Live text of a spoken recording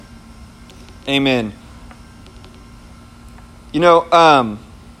Amen. You know,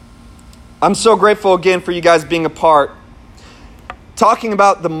 I'm so grateful again for you guys being a part. Talking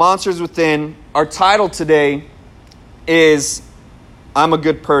about the monsters within, our title today is I'm a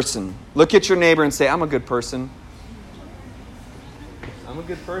good person. Look at your neighbor and say, I'm a good person. I'm a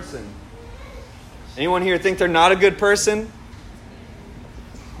good person. Anyone here think they're not a good person?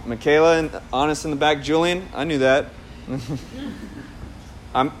 Michaela and Honest in the back, Julian, I knew that.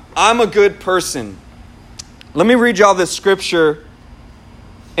 I'm a good person. Let me read y'all this scripture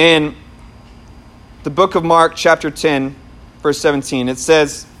in the book of Mark, chapter 10, verse 17. It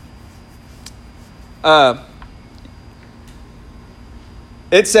says,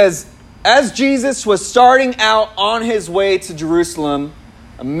 as Jesus was starting out on his way to Jerusalem,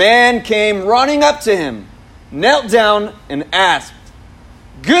 a man came running up to him, knelt down, and asked,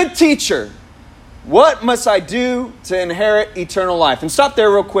 "Good teacher, what must I do to inherit eternal life?" And stop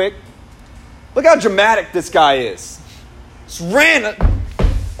there real quick. Look how dramatic this guy is. Just ran.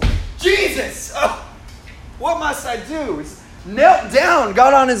 Jesus! Oh, what must I do? He's knelt down,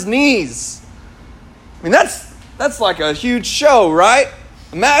 got on his knees. I mean, that's like a huge show, right?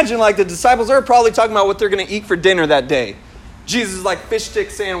 Imagine like the disciples are probably talking about what they're going to eat for dinner that day. Jesus is like fish stick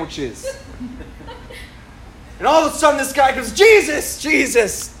sandwiches. And all of a sudden this guy goes, Jesus,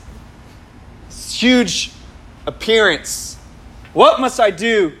 Jesus. This huge appearance. What must I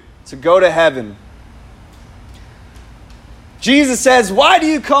do to go to heaven? Jesus says, why do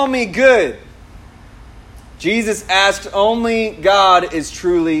you call me good? Jesus asked, only God is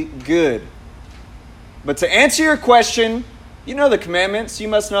truly good. But to answer your question, you know the commandments. You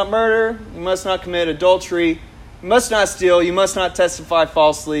must not murder. You must not commit adultery. You must not steal. You must not testify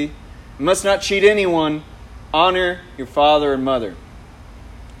falsely. You must not cheat anyone. Honor your father and mother.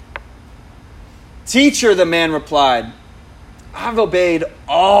 Teacher, the man replied, I've obeyed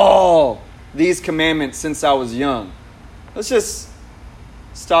all these commandments since I was young. Let's just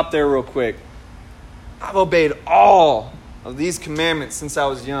stop there real quick. I've obeyed all of these commandments since I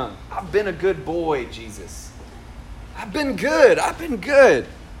was young. I've been a good boy, Jesus. I've been good. I've been good.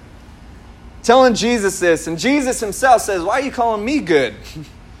 Telling Jesus this, and Jesus himself says, why are you calling me good?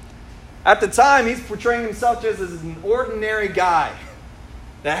 At the time, he's portraying himself just as an ordinary guy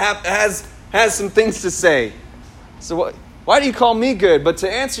that has some things to say. So why do you call me good? But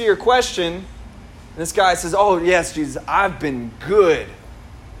to answer your question, this guy says, oh yes, Jesus, I've been good.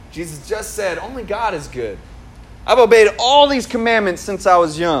 Jesus just said, only God is good. I've obeyed all these commandments since I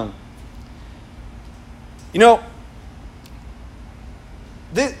was young. You know,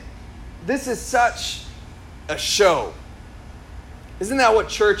 this is such a show. Isn't that what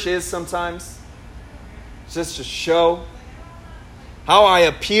church is sometimes? It's just a show. How I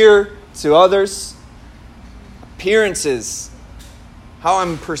appear to others. Appearances. How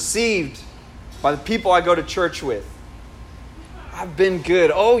I'm perceived by the people I go to church with. I've been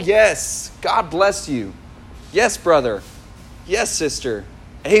good. Oh yes. God bless you. Yes, brother. Yes, sister.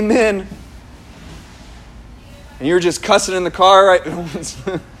 Amen. And you were just cussing in the car, right?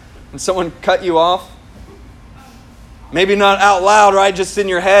 When someone cut you off. Maybe not out loud, right? Just in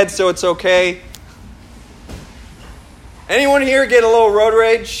your head, so it's okay. Anyone here get a little road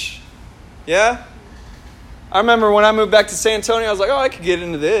rage? Yeah? I remember when I moved back to San Antonio, I was like, oh, I could get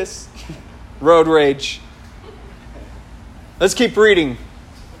into this. Road rage. Let's keep reading.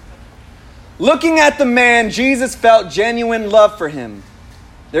 Looking at the man, Jesus felt genuine love for him.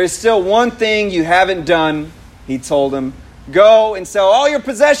 There is still one thing you haven't done, he told him. Go and sell all your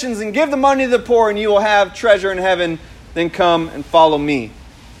possessions and give the money to the poor, and you will have treasure in heaven. Then come and follow me.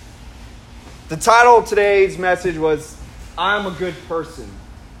 The title of today's message was, I'm a good person.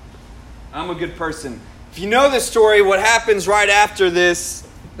 I'm a good person. If you know this story, what happens right after this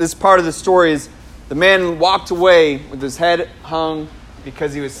part of the story is the man walked away with his head hung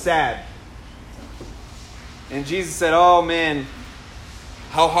because he was sad. And Jesus said, oh man,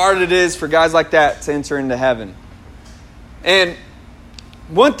 how hard it is for guys like that to enter into heaven. And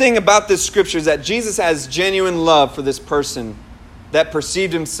one thing about this scripture is that Jesus has genuine love for this person that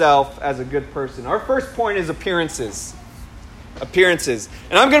perceived himself as a good person. Our first point is appearances. Appearances.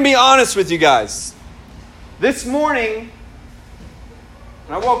 And I'm going to be honest with you guys. This morning,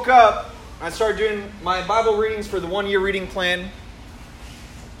 when I woke up, I started doing my Bible readings for the one-year reading plan.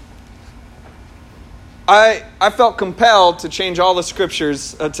 I felt compelled to change all the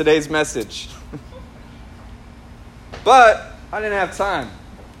scriptures of today's message. But I didn't have time.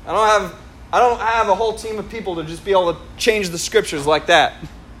 I don't have a whole team of people to just be able to change the scriptures like that.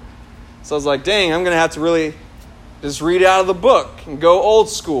 So I was like, dang, I'm going to have to really just read out of the book and go old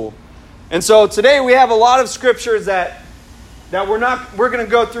school. And so today we have a lot of scriptures that that we're going to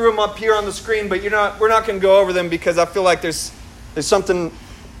go through them up here on the screen, but we're not going to go over them because I feel like there's something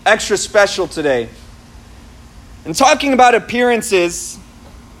extra special today. And talking about appearances,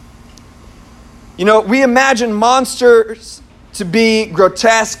 we imagine monsters to be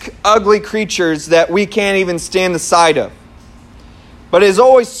grotesque, ugly creatures that we can't even stand the sight of. But it is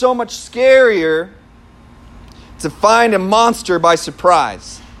always so much scarier to find a monster by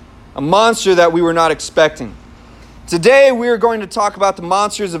surprise, a monster that we were not expecting. Today we are going to talk about the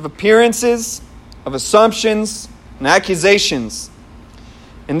monsters of appearances, of assumptions, and accusations,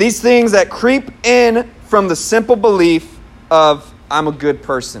 and these things that creep in from the simple belief of, I'm a good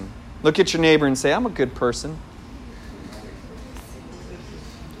person. Look at your neighbor and say, I'm a good person.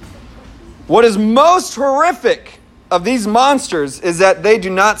 What is most horrific of these monsters is that they do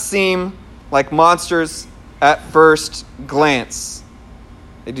not seem like monsters at first glance.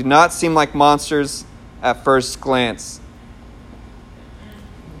 They do not seem like monsters at first glance.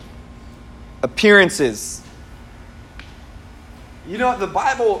 Appearances. The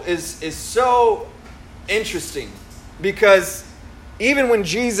Bible is so interesting because even when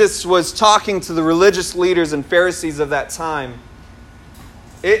Jesus was talking to the religious leaders and Pharisees of that time,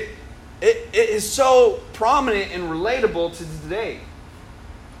 it is so prominent and relatable to today.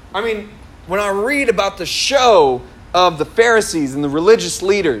 I mean, when I read about the show of the Pharisees and the religious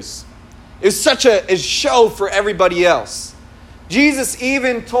leaders, it was such a show for everybody else. Jesus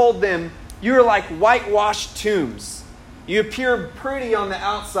even told them, you're like whitewashed tombs. You appear pretty on the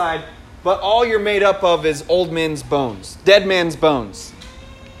outside, but all you're made up of is old men's bones, dead man's bones.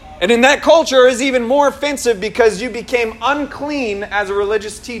 And in that culture, it is even more offensive because you became unclean as a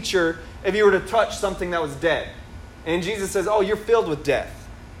religious teacher if you were to touch something that was dead. And Jesus says, oh, you're filled with death.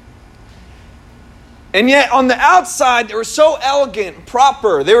 And yet on the outside, they were so elegant,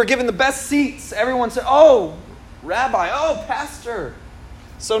 proper. They were given the best seats. Everyone said, oh, Rabbi, oh, Pastor,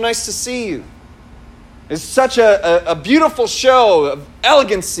 so nice to see you. It's such a beautiful show of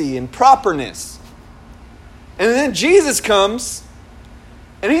elegancy and properness. And then Jesus comes,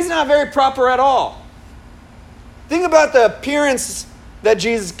 and he's not very proper at all. Think about the appearance that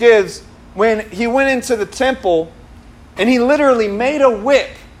Jesus gives when he went into the temple and he literally made a whip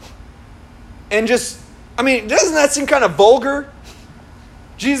and doesn't that seem kind of vulgar?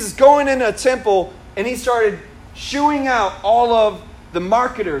 Jesus going into a temple and he started shooing out all of the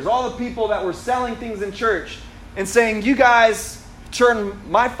marketers, all the people that were selling things in church and saying, you guys turned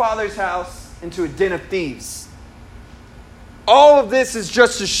my Father's house into a den of thieves. All of this is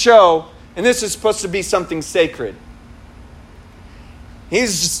just a show, and this is supposed to be something sacred.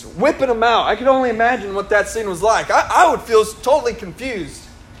 He's just whipping them out. I can only imagine what that scene was like. I would feel totally confused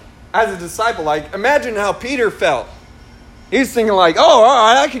as a disciple. Like, imagine how Peter felt. He's thinking like, oh, all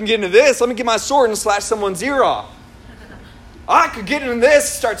right, I can get into this. Let me get my sword and slash someone's ear off. I could get into this.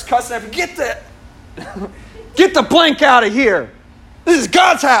 Starts cussing after. Get the blank out of here. This is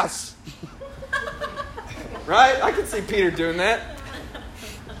God's house. Right? I can see Peter doing that.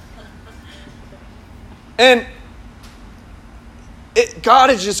 And God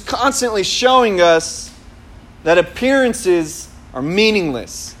is just constantly showing us that appearances are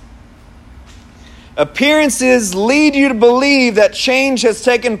meaningless. Appearances lead you to believe that change has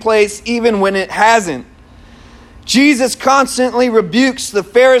taken place even when it hasn't. Jesus constantly rebukes the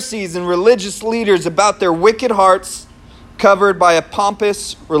Pharisees and religious leaders about their wicked hearts covered by a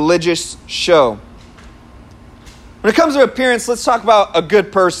pompous religious show. When it comes to appearance, let's talk about a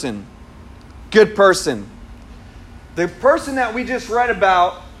good person. Good person. The person that we just read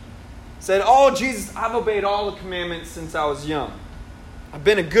about said, oh, Jesus, I've obeyed all the commandments since I was young. I've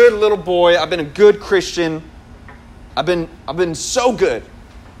been a good little boy. I've been a good Christian. I've been so good.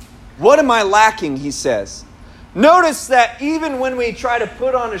 What am I lacking, he says. Notice that even when we try to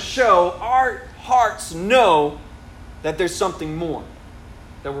put on a show, our hearts know that there's something more,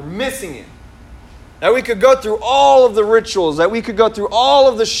 that we're missing it. That we could go through all of the rituals, that we could go through all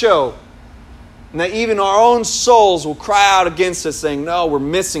of the show, and that even our own souls will cry out against us saying, no, we're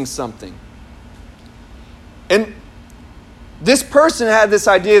missing something. And this person had this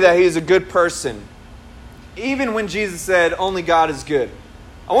idea that he is a good person, even when Jesus said, only God is good.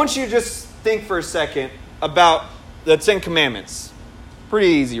 I want you to just think for a second about the Ten Commandments. Pretty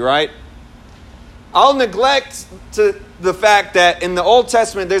easy, right? I'll neglect the fact that in the Old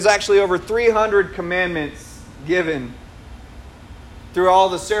Testament, there's actually over 300 commandments given through all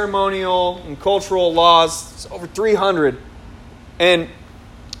the ceremonial and cultural laws. It's over 300. And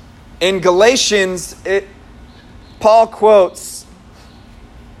in Galatians, Paul quotes,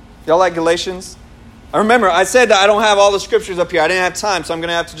 y'all like Galatians? I remember, I said that I don't have all the scriptures up here. I didn't have time, so I'm going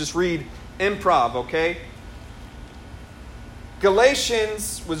to have to just read improv, okay?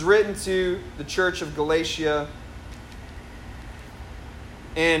 Galatians was written to the church of Galatia.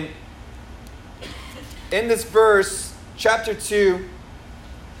 And in this verse, chapter 2,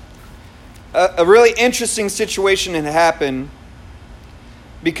 a really interesting situation had happened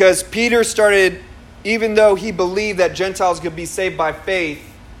because Peter started, even though he believed that Gentiles could be saved by faith,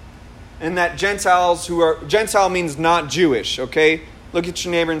 and that Gentile means not Jewish, okay? Look at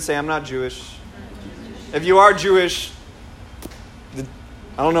your neighbor and say, I'm not Jewish. If you are Jewish,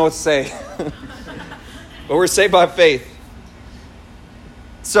 I don't know what to say. But we're saved by faith.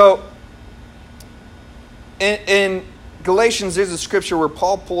 So, in Galatians, there's a scripture where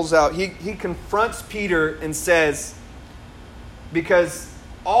Paul pulls out, he confronts Peter and says, because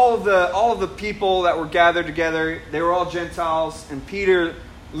all of the people that were gathered together, they were all Gentiles, and Peter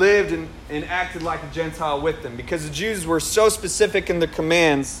lived and acted like a Gentile with them, because the Jews were so specific in their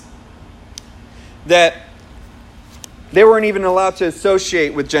commands that they weren't even allowed to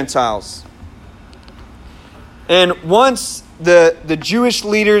associate with Gentiles. And once the Jewish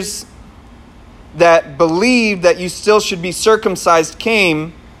leaders that believed that you still should be circumcised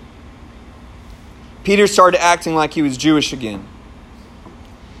came, Peter started acting like he was Jewish again.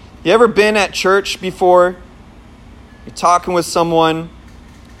 You ever been at church before? You're talking with someone,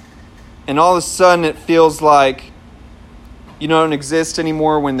 and all of a sudden it feels like you don't exist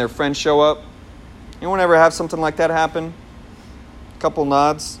anymore when their friends show up. Anyone ever have something like that happen? A couple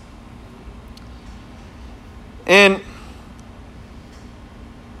nods. And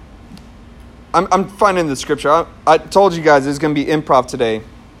I'm finding the scripture. I told you guys there's going to be improv today.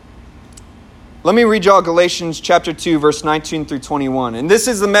 Let me read y'all Galatians chapter 2, verse 19 through 21. And this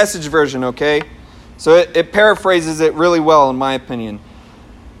is the Message version, okay? So it paraphrases it really well, in my opinion.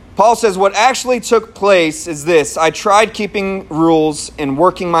 Paul says, what actually took place is this. I tried keeping rules and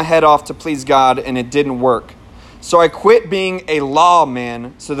working my head off to please God, and it didn't work. So I quit being a law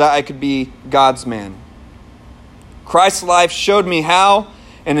man so that I could be God's man. Christ's life showed me how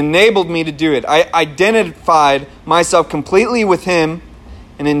and enabled me to do it. I identified myself completely with Him,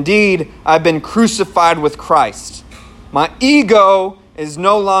 and indeed, I've been crucified with Christ. My ego is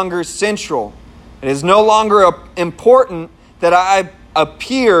no longer central. It is no longer important that I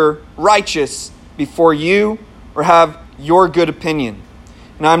appear righteous before you or have your good opinion.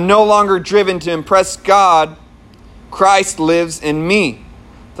 And I'm no longer driven to impress God. Christ lives in me.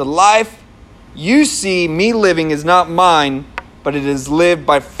 The life you see me living is not mine, but it is lived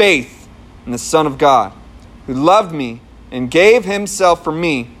by faith in the Son of God, who loved me and gave Himself for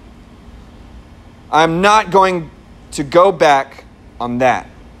me. I'm not going to go back on that.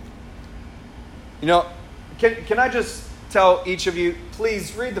 You know, can I just tell each of you,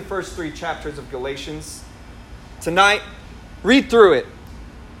 please read the first 3 chapters of Galatians tonight. Read through it.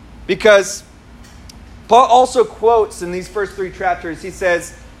 Because Paul also quotes in these first 3 chapters,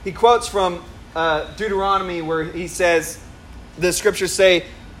 he quotes from Deuteronomy where he says, the scriptures say,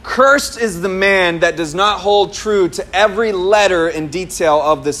 cursed is the man that does not hold true to every letter and detail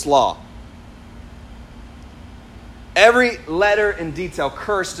of this law. Every letter and detail,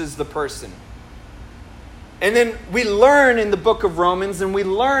 cursed is the person. And then we learn in the book of Romans, and we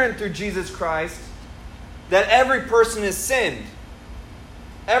learn through Jesus Christ, that every person has sinned.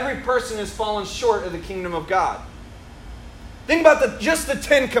 Every person has fallen short of the kingdom of God. Think about just the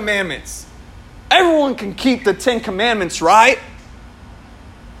 10 commandments. Everyone can keep the 10 commandments, right?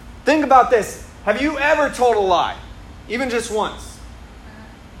 Think about this. Have you ever told a lie? Even just once?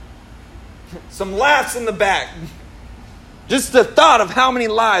 Some laughs in the back. Just the thought of how many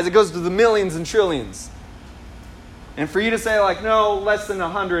lies, it goes to the millions and trillions. And for you to say like, no, less than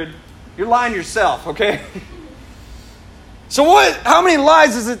 100, you're lying yourself, okay? So how many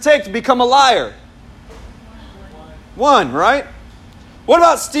lies does it take to become a liar? One, right? What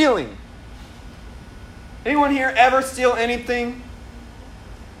about stealing? Anyone here ever steal anything?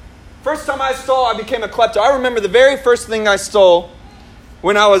 First time I stole, I became a klepto. I remember the very first thing I stole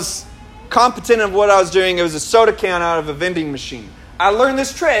when I was competent of what I was doing. It was a soda can out of a vending machine. I learned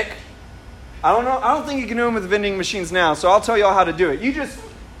this trick. I don't think you can do them with vending machines now, so I'll tell you all how to do it. You just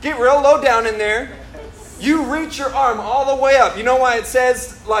get real low down in there. You reach your arm all the way up. You know why it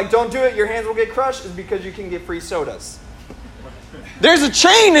says, like, don't do it, your hands will get crushed? It's because you can get free sodas. There's a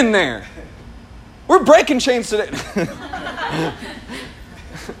chain in there. We're breaking chains today.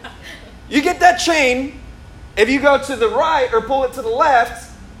 You get that chain. If you go to the right or pull it to the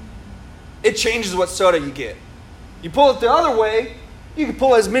left, it changes what soda you get. You pull it the other way, you can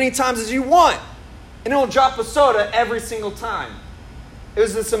pull as many times as you want, and it'll drop a soda every single time. It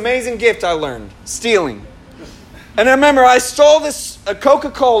was this amazing gift I learned, stealing. And I remember I stole a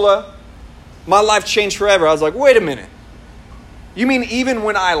Coca-Cola. My life changed forever. I was like, wait a minute. You mean even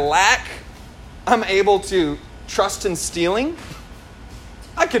when I lack, I'm able to trust in stealing?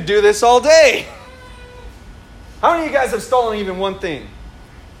 I could do this all day. How many of you guys have stolen even one thing?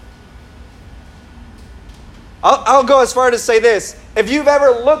 I'll go as far to say this. If you've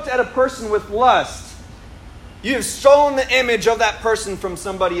ever looked at a person with lust, you've stolen the image of that person from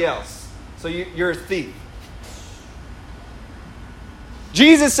somebody else. So you're a thief.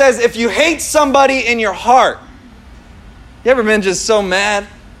 Jesus says if you hate somebody in your heart, you ever been just so mad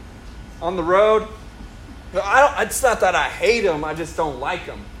on the road? It's not that I hate them, I just don't like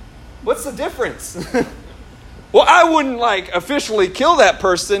them. What's the difference? Well, I wouldn't officially kill that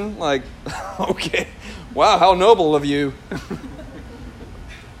person. Okay, wow, how noble of you.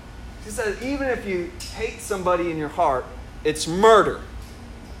 He says even if you hate somebody in your heart, it's murder.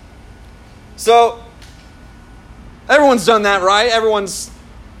 So, everyone's done that, right? Everyone's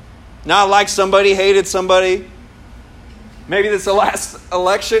not liked somebody, hated somebody. Maybe this is the last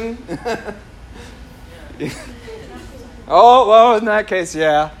election. Oh, well, in that case,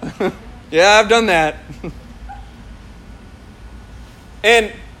 yeah. Yeah, I've done that.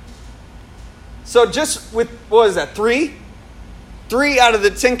 And so just with, what is that, 3? 3 out of the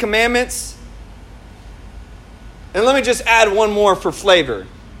 10 commandments. And let me just add one more for flavor.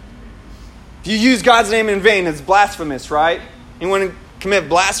 If you use God's name in vain, it's blasphemous, right? Anyone commit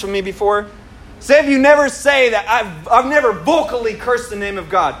blasphemy before? Say if you never say that, I've never vocally cursed the name of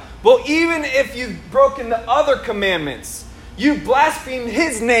God. Well, even if you've broken the other commandments, you blaspheme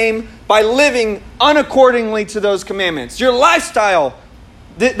His name by living unaccordingly to those commandments. Your lifestyle,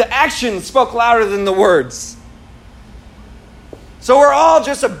 the actions spoke louder than the words. So we're all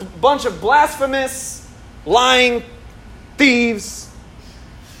just a bunch of blasphemous, lying thieves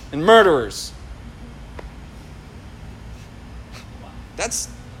and murderers. That's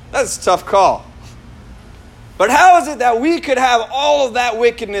a tough call. But how is it that we could have all of that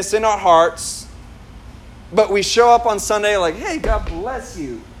wickedness in our hearts, but we show up on Sunday like, hey, God bless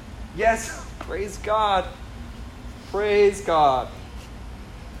you. Yes, praise God. Praise God.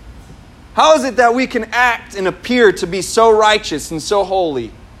 How is it that we can act and appear to be so righteous and so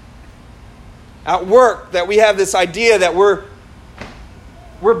holy? At work, that we have this idea that we're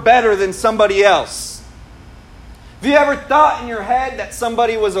better than somebody else. Have you ever thought in your head that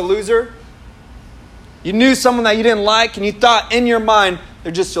somebody was a loser? You knew someone that you didn't like, and you thought in your mind,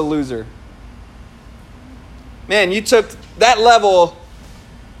 they're just a loser. Man, you took that level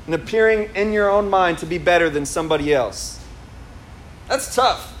in appearing in your own mind to be better than somebody else. That's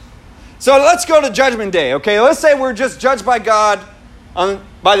tough. So let's go to Judgment Day, okay? Let's say we're just judged by God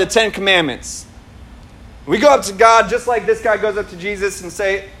by the 10 Commandments. We go up to God just like this guy goes up to Jesus and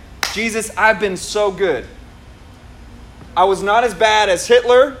say, Jesus, I've been so good. I was not as bad as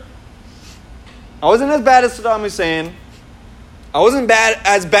Hitler. I wasn't as bad as Saddam Hussein. I wasn't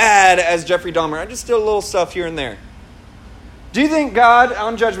as bad as Jeffrey Dahmer. I just did a little stuff here and there. Do you think God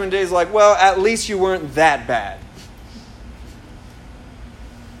on Judgment Day is like, well, at least you weren't that bad?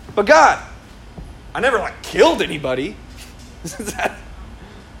 But God, I never killed anybody.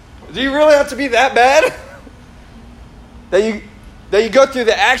 Do you really have to be that bad? That you go through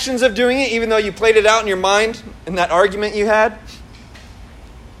the actions of doing it even though you played it out in your mind in that argument you had?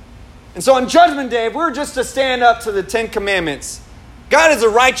 And so on Judgment Day, if we were just to stand up to the 10 Commandments, God is a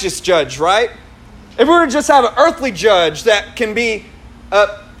righteous judge, right? If we were to just have an earthly judge that can be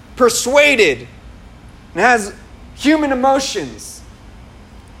persuaded and has human emotions,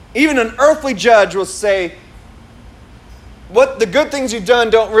 even an earthly judge will say, what the good things you've done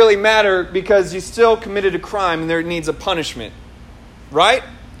don't really matter because you still committed a crime and there needs a punishment. Right?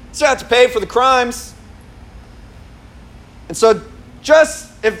 You still have to pay for the crimes. And so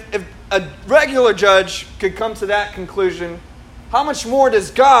just if a regular judge could come to that conclusion, how much more does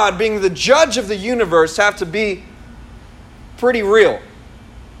God, being the judge of the universe, have to be pretty real?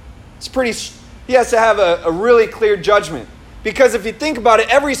 He has to have a really clear judgment. Because if you think about it,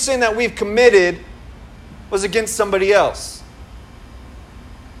 every sin that we've committed was against somebody else.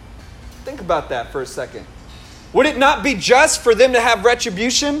 Think about that for a second. Would it not be just for them to have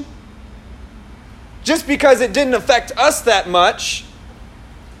retribution? Just because it didn't affect us that much.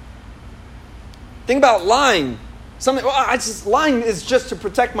 Think about lying. Lying is just to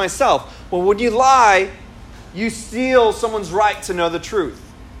protect myself. Well, when you lie, you steal someone's right to know the truth.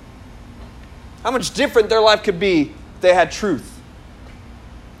 How much different their life could be if they had truth.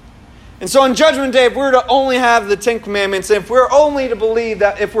 And so on Judgment Day, if we're to only have the 10 Commandments, and if we're only to believe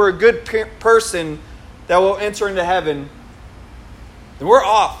that if we're a good person that will enter into heaven, then we're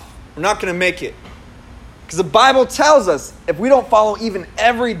off. We're not going to make it. Because the Bible tells us if we don't follow even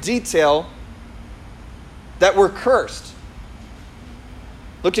every detail, that we're cursed.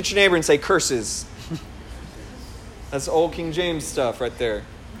 Look at your neighbor and say, curses. That's old King James stuff right there.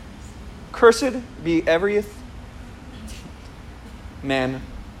 Cursed be every man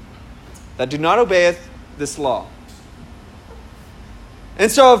that do not obeyeth this law. And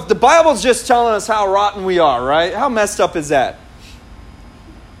so if the Bible's just telling us how rotten we are, right? How messed up is that?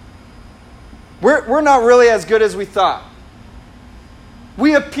 We're not really as good as we thought.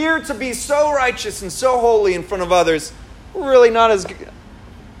 We appear to be so righteous and so holy in front of others. We're really not as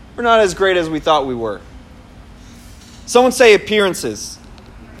great as we thought we were. Someone say appearances.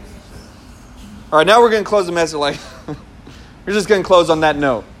 All right, now we're going to close the message we're just going to close on that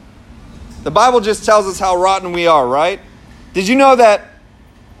note. The Bible just tells us how rotten we are, right? Did you know that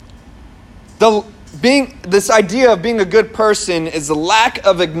this idea of being a good person is the lack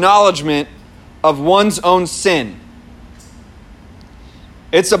of acknowledgement of one's own sin?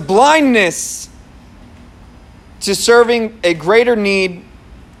 It's a blindness to serving a greater need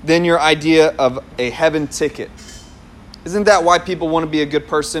than your idea of a heaven ticket. Isn't that why people want to be a good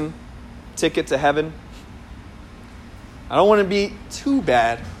person? Ticket to heaven. I don't want to be too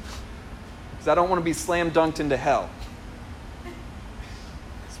bad because I don't want to be slam dunked into hell.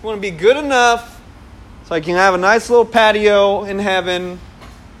 I just want to be good enough so I can have a nice little patio in heaven,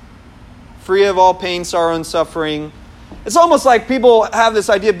 free of all pain, sorrow, and suffering. It's almost like people have this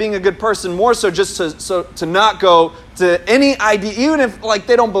idea of being a good person more so just to not go to any idea, even if like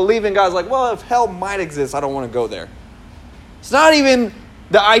they don't believe in God. It's like, well, if hell might exist, I don't want to go there. It's not even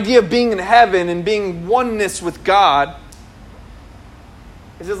the idea of being in heaven and being oneness with God.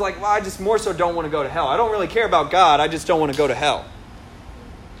 It's just like, well, I just more so don't want to go to hell. I don't really care about God. I just don't want to go to hell.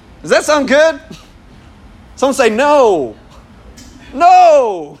 Does that sound good? Someone say no.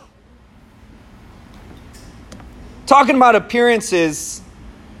 No. Talking about appearances,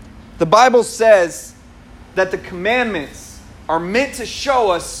 the Bible says that the commandments are meant to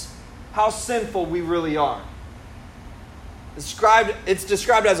show us how sinful we really are. It's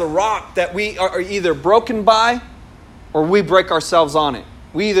described as a rock that we are either broken by or we break ourselves on it.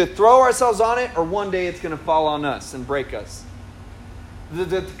 We either throw ourselves on it or one day it's going to fall on us and break us.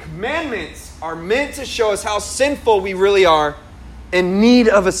 The commandments are meant to show us how sinful we really are in need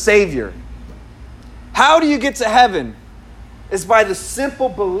of a Savior. How do you get to heaven? It's by the simple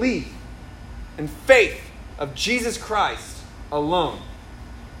belief and faith of Jesus Christ alone.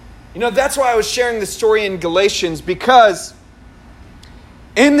 You know, that's why I was sharing this story in Galatians, because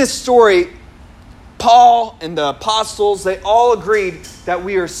in this story, Paul and the apostles, they all agreed that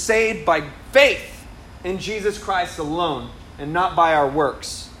we are saved by faith in Jesus Christ alone and not by our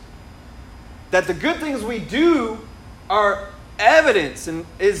works. That the good things we do are evidence and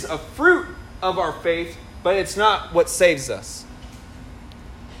is a fruit of our faith, but it's not what saves us.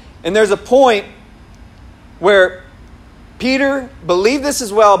 And there's a point where Peter believed this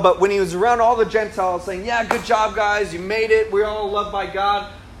as well, but when he was around all the Gentiles saying, yeah, good job, guys, you made it, we're all loved by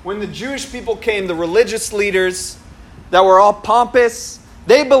God. When the Jewish people came, the religious leaders that were all pompous,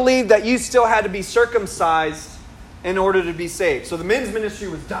 they believed that you still had to be circumcised in order to be saved. So the men's ministry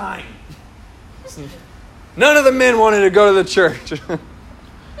was dying. None of the men wanted to go to the church.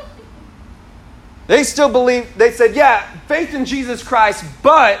 They still believed, they said, yeah, faith in Jesus Christ,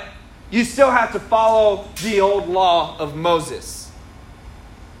 but you still have to follow the old law of Moses.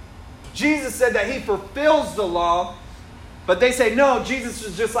 Jesus said that he fulfills the law, but they say, no, Jesus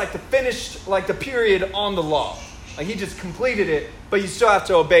was just like the period on the law. Like he just completed it, but you still have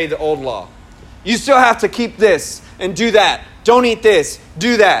to obey the old law. You still have to keep this and do that. Don't eat this,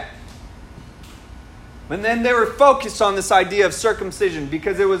 do that. And then they were focused on this idea of circumcision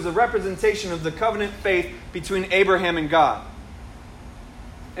because it was a representation of the covenant faith between Abraham and God.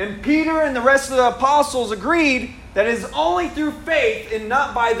 And Peter and the rest of the apostles agreed that it is only through faith and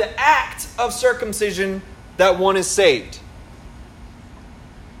not by the act of circumcision that one is saved.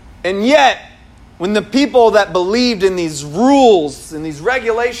 And yet, when the people that believed in these rules and these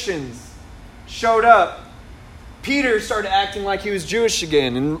regulations showed up, Peter started acting like he was Jewish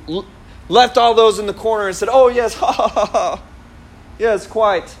again and left all those in the corner and said, oh yes, ha ha ha ha. Yes,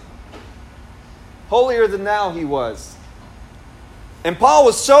 quite. Holier than thou he was. And Paul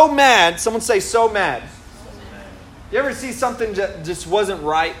was so mad. Someone say so mad. You ever see something that just wasn't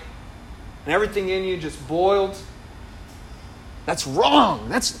right and everything in you just boiled? That's wrong.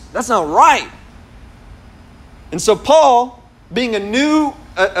 That's not right. And so Paul, being a new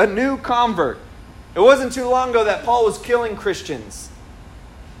convert, it wasn't too long ago that Paul was killing Christians.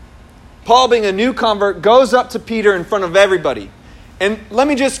 Paul, being a new convert, goes up to Peter in front of everybody. And let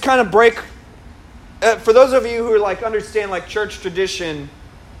me just kind of break. For those of you who understand church tradition,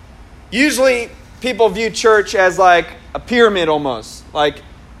 usually people view church as like a pyramid almost. Like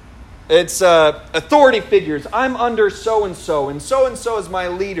It's authority figures. I'm under so-and-so is my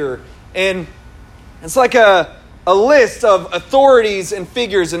leader. And it's like a list of authorities and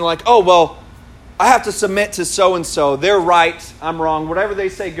figures, and like, oh, well, I have to submit to so-and-so. They're right. I'm wrong. Whatever they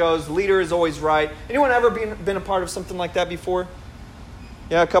say goes. Leader is always right. Anyone ever been a part of something like that before?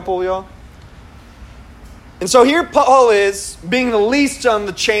 Yeah, a couple of y'all? And so here Paul is, being the least on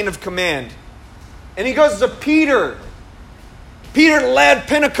the chain of command. And he goes to Peter. Peter led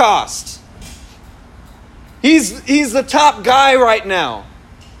Pentecost. He's the top guy right now.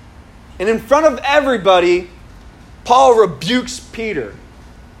 And in front of everybody, Paul rebukes Peter.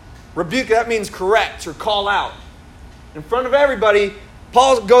 Rebuke, that means correct or call out. In front of everybody,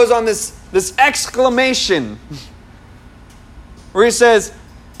 Paul goes on this exclamation where he says,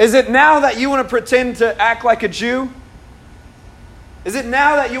 is it now that you want to pretend to act like a Jew? Is it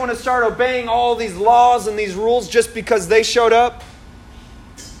now that you want to start obeying all these laws and these rules just because they showed up?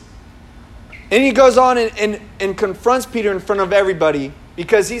 And he goes on and confronts Peter in front of everybody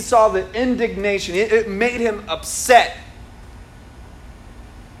because he saw the indignation. It made him upset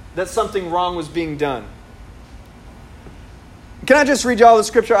that something wrong was being done. Can I just read you all the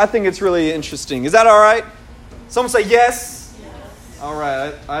scripture? I think it's really interesting. Is that all right? Someone say yes? Yes. All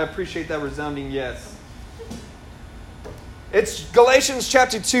right. I appreciate that resounding yes. It's Galatians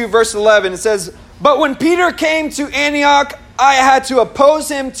chapter 2, verse 11. It says, but when Peter came to Antioch, I had to oppose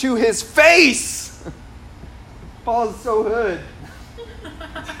him to his face. Paul is so hood.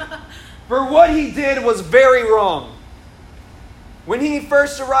 For what he did was very wrong. When he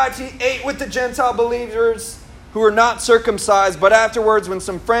first arrived, he ate with the Gentile believers who were not circumcised. But afterwards, when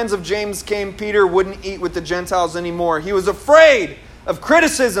some friends of James came, Peter wouldn't eat with the Gentiles anymore. He was afraid of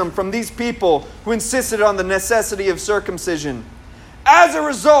criticism from these people who insisted on the necessity of circumcision. As a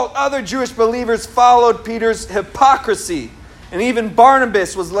result, other Jewish believers followed Peter's hypocrisy. And even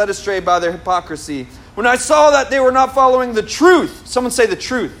Barnabas was led astray by their hypocrisy. When I saw that they were not following the truth, someone say the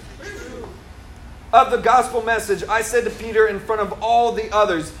truth, of the gospel message, I said to Peter in front of all the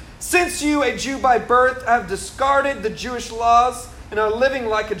others, since you, a Jew by birth, have discarded the Jewish laws and are living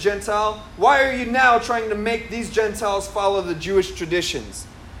like a Gentile, why are you now trying to make these Gentiles follow the Jewish traditions?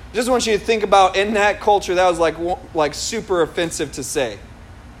 I just want you to think about, in that culture, that was like super offensive to say.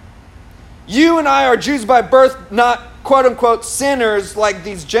 You and I are Jews by birth, not quote-unquote sinners like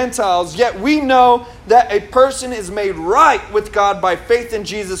these Gentiles, yet we know that a person is made right with God by faith in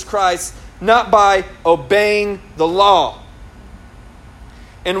Jesus Christ, not by obeying the law.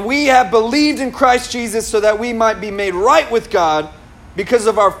 And we have believed in Christ Jesus so that we might be made right with God because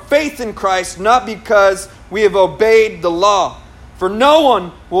of our faith in Christ, not because we have obeyed the law. For no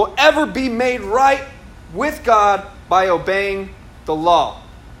one will ever be made right with God by obeying the law.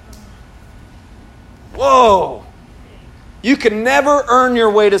 Whoa! You can never earn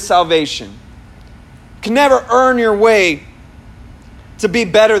your way to salvation. You can never earn your way to be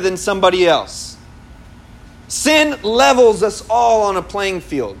better than somebody else. Sin levels us all on a playing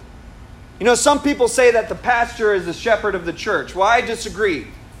field. You know, some people say that the pastor is the shepherd of the church. Well, I disagree.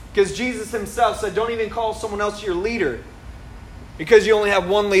 Because Jesus himself said, don't even call someone else your leader. Because you only have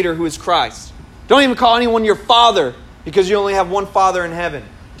one leader who is Christ. Don't even call anyone your father. Because you only have one father in heaven.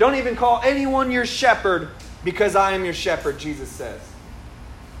 Don't even call anyone your shepherd. Because I am your shepherd, Jesus says.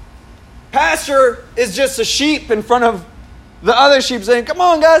 Pastor is just a sheep in front of the other sheep saying, come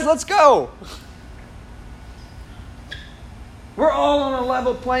on guys, let's go. We're all on a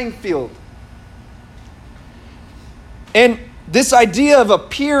level playing field. And this idea of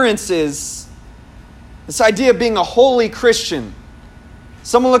appearances, this idea of being a holy Christian.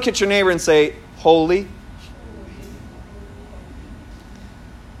 Someone look at your neighbor and say, holy.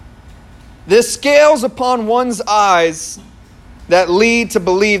 The scales upon one's eyes that lead to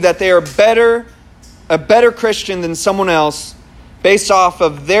believe that they are a better Christian than someone else based off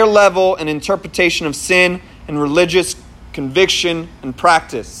of their level and interpretation of sin and religious conviction and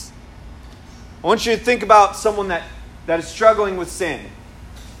practice. I want you to think about someone that is struggling with sin.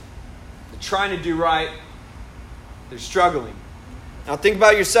 They're trying to do right. They're struggling. Now think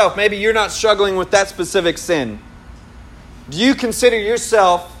about yourself. Maybe you're not struggling with that specific sin. Do you consider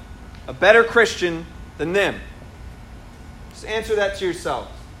yourself a better Christian than them? Just answer that to yourself.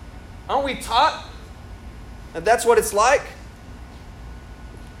 Aren't we taught that that's what it's like?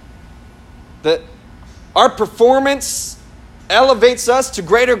 That our performance elevates us to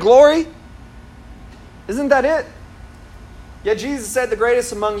greater glory? Isn't that it? Yet Jesus said the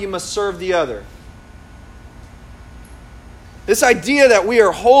greatest among you must serve the other. This idea that we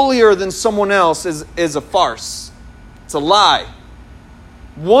are holier than someone else is a farce. It's a lie.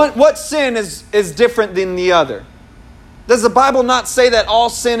 What sin is different than the other? Does the Bible not say that all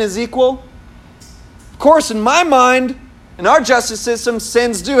sin is equal? Of course, in my mind, in our justice system,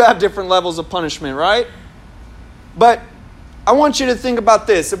 sins do have different levels of punishment, right? But I want you to think about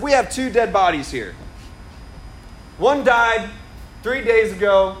this. If we have two dead bodies here, one died 3 days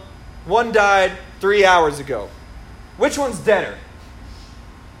ago, one died 3 hours ago. Which one's deader?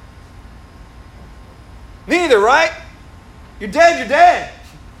 Neither, right? You're dead, you're dead.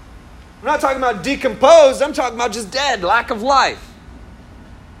 I'm not talking about decomposed. I'm talking about just dead, lack of life.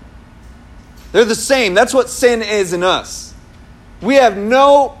 They're the same. That's what sin is in us. We have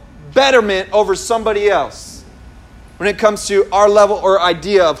no betterment over somebody else when it comes to our level or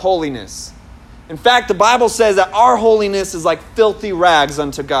idea of holiness. In fact, the Bible says that our holiness is like filthy rags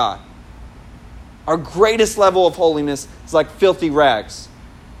unto God. Our greatest level of holiness is like filthy rags.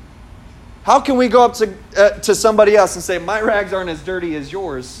 How can we go up to somebody else and say, my rags aren't as dirty as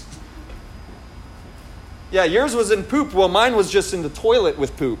yours? Yeah, yours was in poop. Well, mine was just in the toilet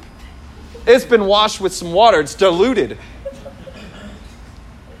with poop. It's been washed with some water. It's diluted.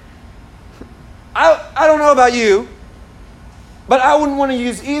 I don't know about you, but I wouldn't want to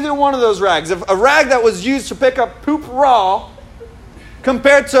use either one of those rags. If a rag that was used to pick up poop raw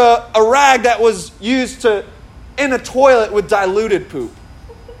compared to a rag that was used in a toilet with diluted poop.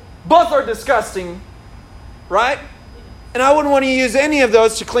 Both are disgusting, right? And I wouldn't want to use any of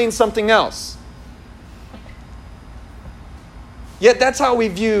those to clean something else. Yet that's how we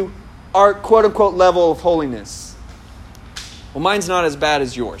view our quote-unquote level of holiness. Well, mine's not as bad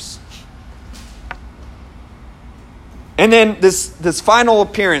as yours. And then this final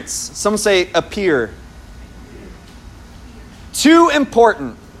appearance, some say appear. Too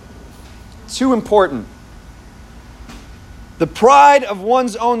important. Too important. The pride of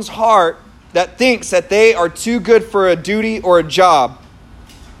one's own heart that thinks that they are too good for a duty or a job.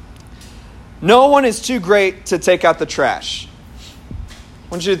 No one is too great to take out the trash.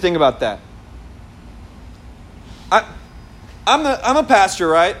 I want you to think about that. I'm a pastor,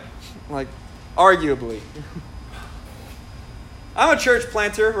 right? Like, arguably. I'm a church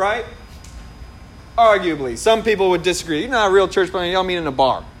planter, right? Arguably. Some people would disagree. You're not a real church planter. Y'all meet in a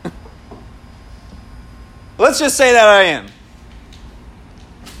bar. Let's just say that I am.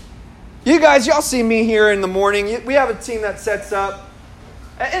 You guys, y'all see me here in the morning. We have a team that sets up.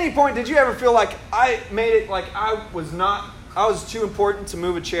 At any point, did you ever feel like I made it like I was too important to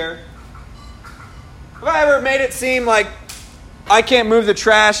move a chair? Have I ever made it seem like I can't move the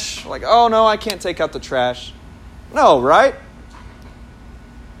trash? Like, oh no, I can't take out the trash. No, right?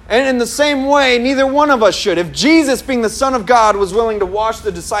 And in the same way, neither one of us should. If Jesus, being the Son of God, was willing to wash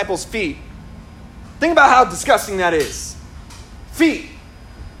the disciples' feet, think about how disgusting that is. Feet.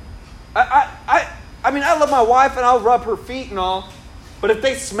 I mean, I love my wife and I'll rub her feet and all, but if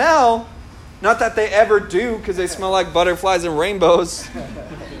they smell, not that they ever do because they smell like butterflies and rainbows.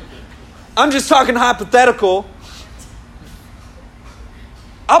 I'm just talking hypothetical.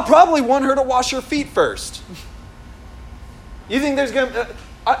 I'll probably want her to wash her feet first. You think there's going to...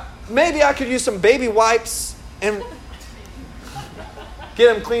 maybe I could use some baby wipes and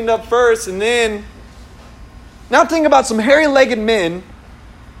get them cleaned up first and then... Now think about some hairy-legged men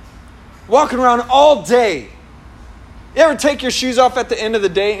walking around all day. You ever take your shoes off at the end of the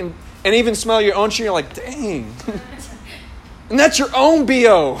day and even smell your own shoe? You're like, dang. And that's your own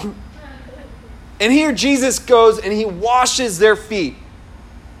BO. And here Jesus goes and he washes their feet.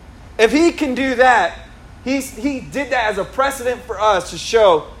 If he can do that, he did that as a precedent for us to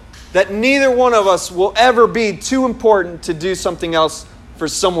show that neither one of us will ever be too important to do something else for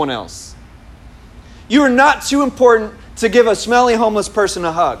someone else. You are not too important to give a smelly homeless person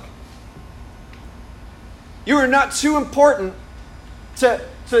a hug. You are not too important to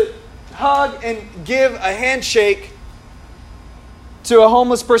hug and give a handshake to a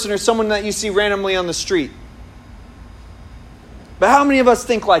homeless person or someone that you see randomly on the street. But how many of us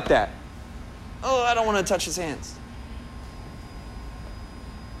think like that? Oh, I don't want to touch his hands.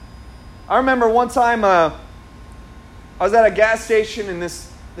 I remember one time I was at a gas station and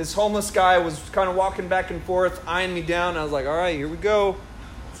this homeless guy was kind of walking back and forth, eyeing me down. I was like, all right, here we go.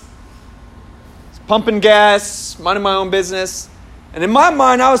 Pumping gas, minding my own business. And in my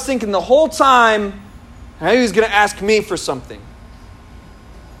mind, I was thinking the whole time, he was going to ask me for something.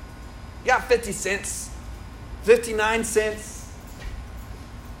 You got 50 cents, 59 cents.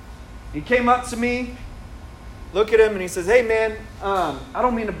 He came up to me, look at him, and he says, hey man, I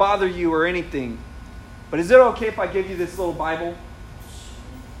don't mean to bother you or anything, but is it okay if I give you this little Bible?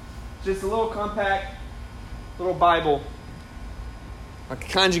 Just a little compact little Bible. Like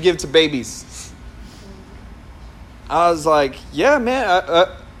the kind you give to babies. I was like, yeah, man,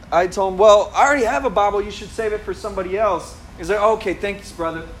 I told him, well, I already have a Bible. You should save it for somebody else. He's like, oh, okay, thanks,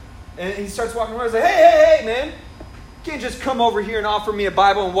 brother. And he starts walking around. He's like, hey, man. You can't just come over here and offer me a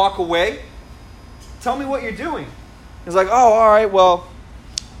Bible and walk away. Tell me what you're doing. He's like, oh, all right, well,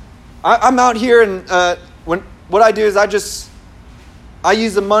 I'm out here, and what I do is I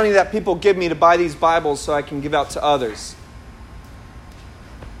use the money that people give me to buy these Bibles so I can give out to others.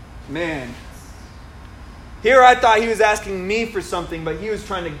 Man. Here I thought he was asking me for something, but he was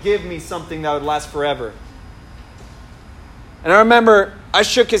trying to give me something that would last forever. And I remember I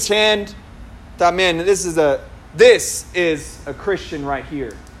shook his hand, thought, man, this is a Christian right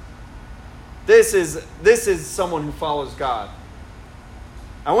here. This is someone who follows God.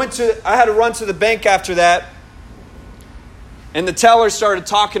 I had to run to the bank after that, and the teller started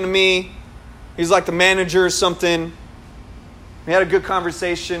talking to me. He was like the manager or something. We had a good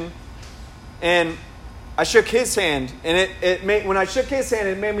conversation, and I shook his hand, and when I shook his hand,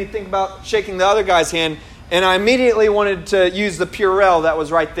 it made me think about shaking the other guy's hand, and I immediately wanted to use the Purell that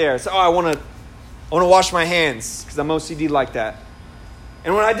was right there. So, I want to wash my hands because I'm OCD like that.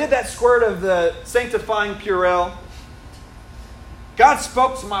 And when I did that squirt of the sanctifying Purell, God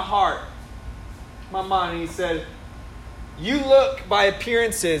spoke to my heart, my mind, and He said, you look by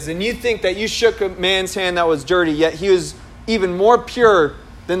appearances, and you think that you shook a man's hand that was dirty, yet he was even more pure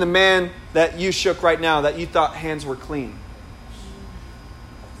than the man that you shook right now, that you thought hands were clean.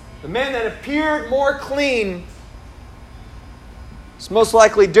 The man that appeared more clean is most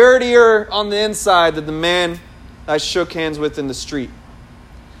likely dirtier on the inside than the man I shook hands with in the street.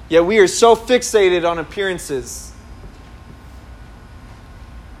 Yet we are so fixated on appearances.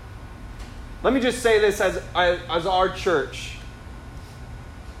 Let me just say this as our church.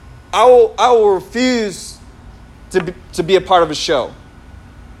 I will refuse to be a part of a show.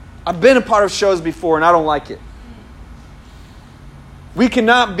 I've been a part of shows before, and I don't like it. We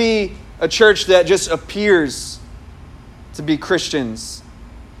cannot be a church that just appears to be Christians.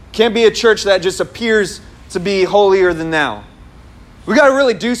 Can't be a church that just appears to be holier than thou. We got to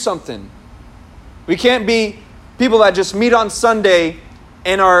really do something. We can't be people that just meet on Sunday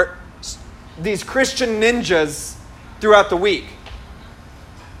and are these Christian ninjas throughout the week.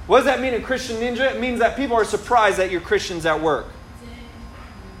 What does that mean, a Christian ninja? It means that people are surprised that you're Christians at work.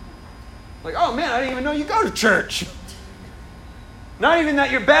 Like, oh man, I didn't even know you go to church. Not even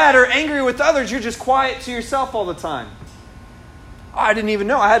that you're bad or angry with others. You're just quiet to yourself all the time. Oh, I didn't even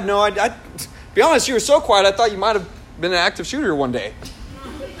know. I had no idea. To be honest, you were so quiet, I thought you might have been an active shooter one day.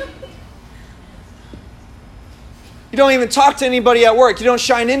 You don't even talk to anybody at work. You don't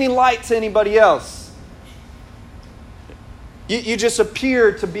shine any light to anybody else. You just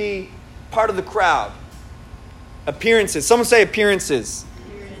appear to be part of the crowd. Appearances. Someone say appearances.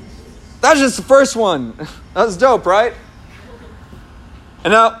 That was just the first one. That was dope, right?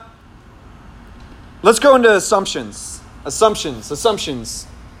 And now, let's go into assumptions. Assumptions.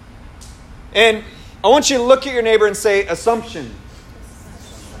 And I want you to look at your neighbor and say, assumption.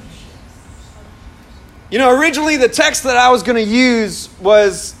 You know, originally the text that I was going to use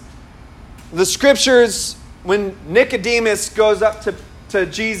was the scriptures when Nicodemus goes up to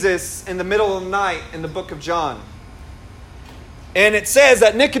Jesus in the middle of the night in the book of John. And it says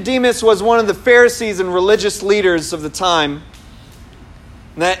that Nicodemus was one of the Pharisees and religious leaders of the time.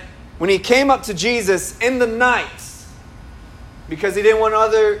 That when he came up to Jesus in the night, because he didn't want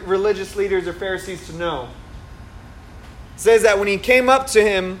other religious leaders or Pharisees to know, it says that when he came up to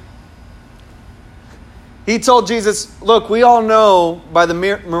him, he told Jesus, look, we all know by the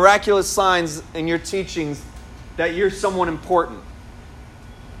miraculous signs in your teachings that you're someone important.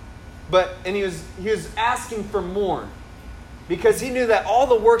 And he was asking for more. Because he knew that all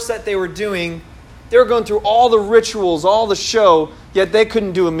the works that they were doing, they were going through all the rituals, all the show, yet they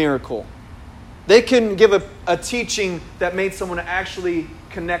couldn't do a miracle. They couldn't give a teaching that made someone actually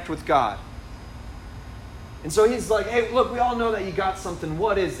connect with God. And so he's like, hey, look, we all know that you got something.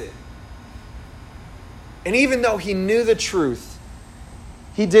 What is it? And even though he knew the truth,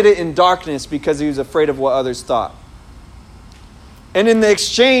 he did it in darkness because he was afraid of what others thought. And in the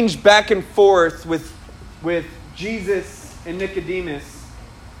exchange back and forth with Jesus and Nicodemus,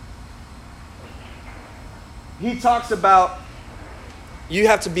 he talks about you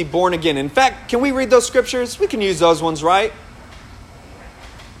have to be born again. In fact, can we read those scriptures? We can use those ones, right?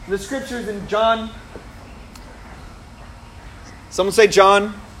 The scriptures in John. Someone say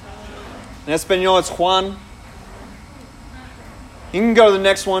John. In Espanol, it's Juan. You can go to the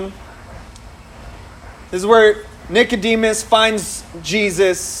next one. This is where Nicodemus finds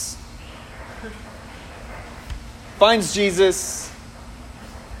Jesus.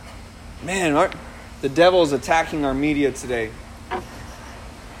 Man, the devil is attacking our media today.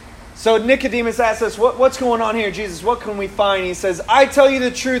 So Nicodemus asks us, what's going on here, Jesus? What can we find? He says, I tell you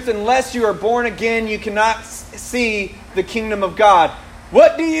the truth, unless you are born again, you cannot see the kingdom of God.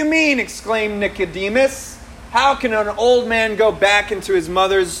 What do you mean? Exclaimed Nicodemus. How can an old man go back into his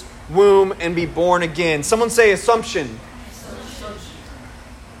mother's womb and be born again? Someone say assumption.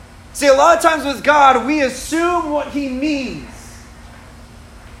 See, a lot of times with God, we assume what He means.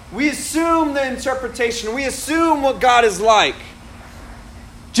 We assume the interpretation. We assume what God is like.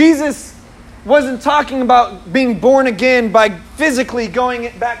 Jesus wasn't talking about being born again by physically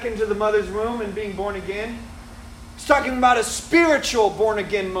going back into the mother's womb and being born again. He's talking about a spiritual born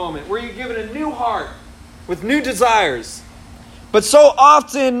again moment where you're given a new heart with new desires. But so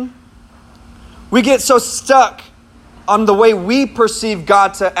often we get so stuck on the way we perceive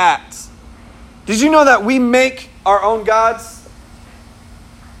God to act. Did you know that we make our own gods?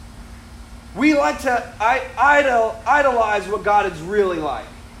 We like to idolize what God is really like.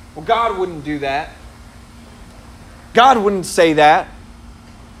 Well, God wouldn't do that. God wouldn't say that.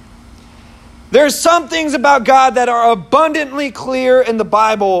 There's some things about God that are abundantly clear in the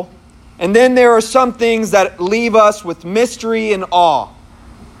Bible, and then there are some things that leave us with mystery and awe.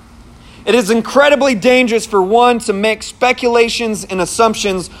 It is incredibly dangerous for one to make speculations and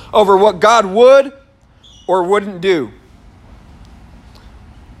assumptions over what God would or wouldn't do.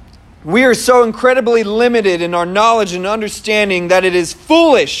 We are so incredibly limited in our knowledge and understanding that it is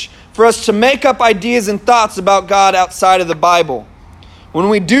foolish for us to make up ideas and thoughts about God outside of the Bible. When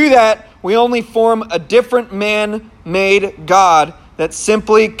we do that, we only form a different man-made God that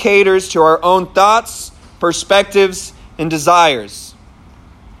simply caters to our own thoughts, perspectives, and desires.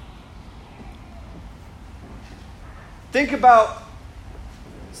 Think about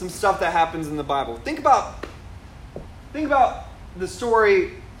some stuff that happens in the Bible. Think about the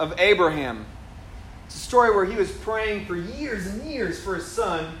story of Abraham. It's a story where he was praying for years and years for his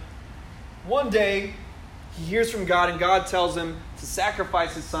son. One day, he hears from God, and God tells him to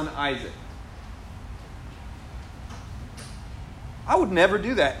sacrifice his son Isaac. I would never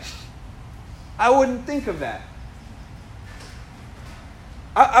do that. I wouldn't think of that.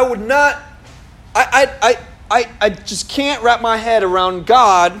 I would not. I just can't wrap my head around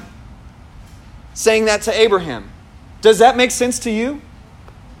God saying that to Abraham. Does that make sense to you?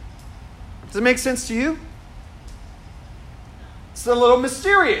 Does it make sense to you? It's a little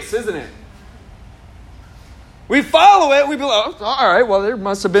mysterious, isn't it? We follow it, we be like, oh, all right, well, there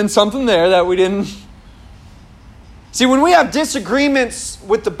must have been something there that we didn't. See, when we have disagreements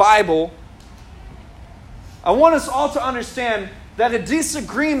with the Bible, I want us all to understand that a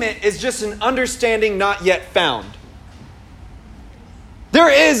disagreement is just an understanding not yet found. There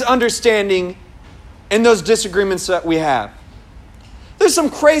is understanding in those disagreements that we have. There's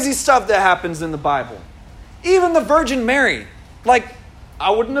some crazy stuff that happens in the Bible. Even the Virgin Mary. Like, I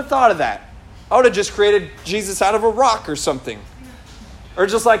wouldn't have thought of that. I would have just created Jesus out of a rock or something. Or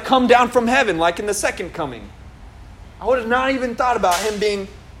just like come down from heaven like in the second coming. I would have not even thought about him being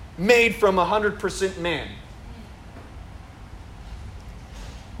made from 100% man.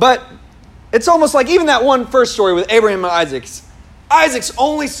 But it's almost like even that one first story with Abraham and Isaac's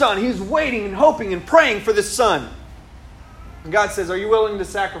only son. He was waiting and hoping and praying for this son. And God says, are you willing to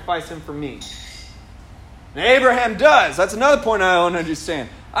sacrifice him for me? And Abraham does. That's another point I don't understand.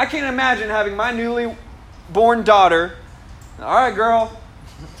 I can't imagine having my newly born daughter. All right, girl.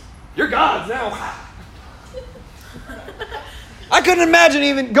 You're God's now. I couldn't imagine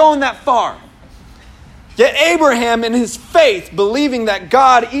even going that far. Yet Abraham, in his faith, believing that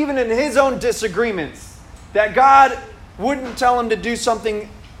God, even in his own disagreements, that God wouldn't tell him to do something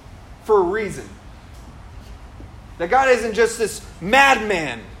for a reason. That God isn't just this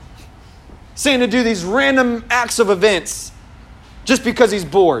madman saying to do these random acts of events just because he's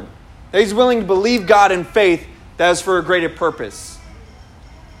bored. That he's willing to believe God in faith that is for a greater purpose.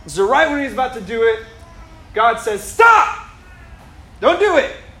 So right when he's about to do it, God says, stop! Don't do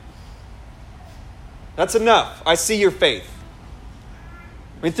it! That's enough. I see your faith.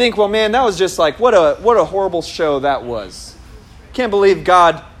 We think, well, man, that was just like, what a horrible show that was. Can't believe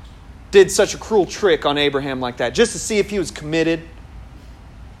God did such a cruel trick on Abraham like that, just to see if he was committed.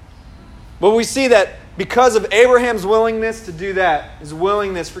 But we see that because of Abraham's willingness to do that, his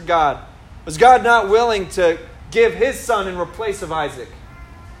willingness for God, was God not willing to give his son in replace of Isaac?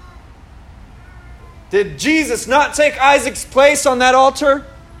 Did Jesus not take Isaac's place on that altar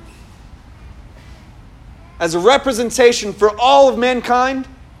as a representation for all of mankind?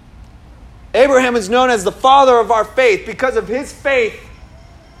 Abraham is known as the father of our faith. Because of his faith,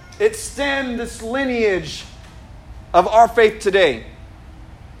 it stemmed this lineage of our faith today.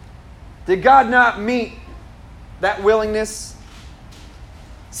 Did God not meet that willingness?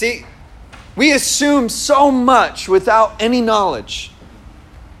 See, we assume so much without any knowledge.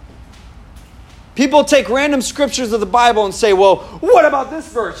 People take random scriptures of the Bible and say, well, what about this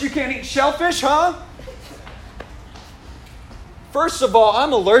verse? You can't eat shellfish, huh? First of all,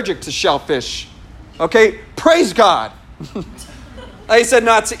 I'm allergic to shellfish. Okay? Praise God. I said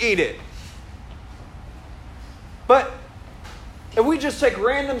not to eat it. But if we just take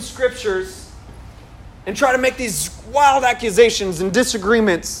random scriptures and try to make these wild accusations and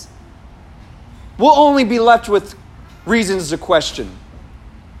disagreements, we'll only be left with reasons to question.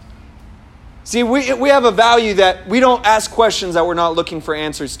 See, we have a value that we don't ask questions that we're not looking for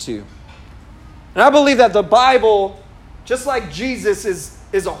answers to. And I believe that the Bible, just like Jesus,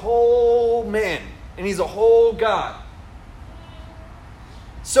 is a whole man. And he's a whole God.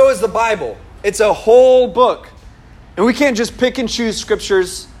 So is the Bible. It's a whole book. And we can't just pick and choose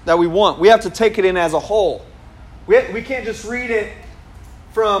scriptures that we want. We have to take it in as a whole. We can't just read it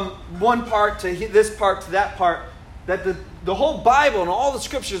from one part to this part to that part. That the whole Bible and all the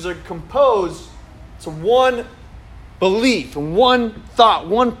scriptures are composed to one belief and one thought,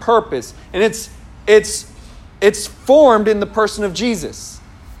 one purpose. And it's formed in the person of Jesus.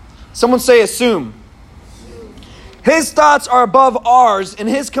 Someone say assume. His thoughts are above ours, and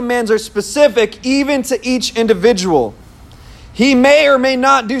his commands are specific even to each individual. He may or may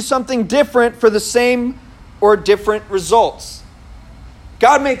not do something different for the same or different results.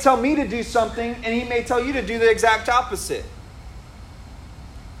 God may tell me to do something, and he may tell you to do the exact opposite.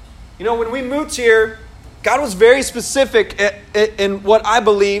 You know, when we moved here, God was very specific in what I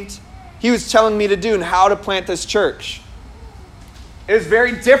believed he was telling me to do and how to plant this church. It was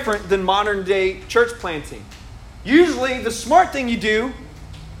very different than modern day church planting. Usually, the smart thing you do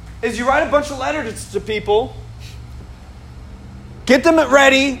is you write a bunch of letters to people, get them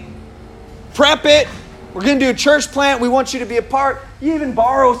ready, prep it. We're going to do a church plant. We want you to be a part. You even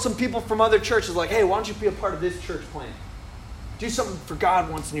borrow some people from other churches like, hey, why don't you be a part of this church plant? Do something for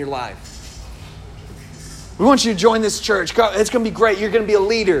God once in your life. We want you to join this church. It's going to be great. You're going to be a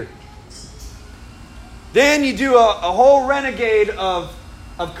leader. Then you do a whole renegade of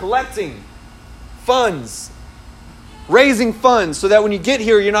collecting funds. Raising funds so that when you get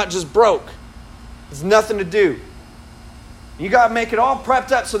here, you're not just broke. There's nothing to do. You got to make it all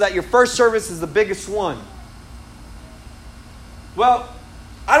prepped up so that your first service is the biggest one. Well,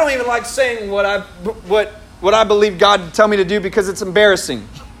 I don't even like saying what I believe God would tell me to do because it's embarrassing.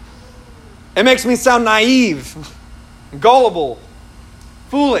 It makes me sound naive, gullible,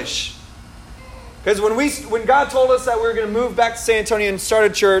 foolish. Because when God told us that we were going to move back to San Antonio and start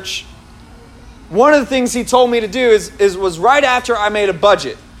a church, one of the things he told me to do was right after I made a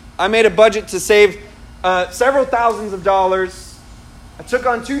budget. I made a budget to save several thousands of dollars. I took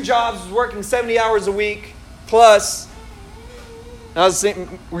on 2 jobs, was working 70 hours a week, plus I was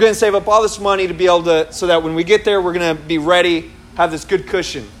thinking, we're going to save up all this money to be able to, so that when we get there, we're going to be ready, have this good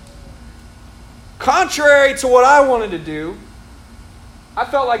cushion. Contrary to what I wanted to do, I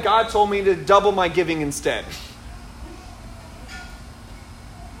felt like God told me to double my giving instead.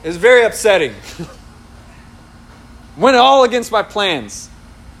 It was very upsetting. Went all against my plans.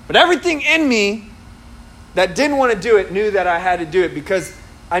 But everything in me that didn't want to do it knew that I had to do it because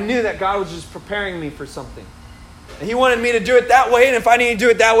I knew that God was just preparing me for something. And he wanted me to do it that way, and if I need to do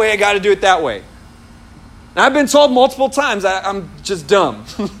it that way, I got to do it that way. And I've been told multiple times I'm just dumb.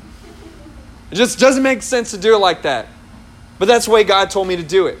 It just doesn't make sense to do it like that. But that's the way God told me to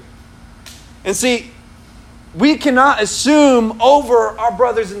do it. And see, we cannot assume over our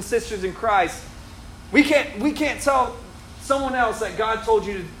brothers and sisters in Christ. We can't tell someone else that God told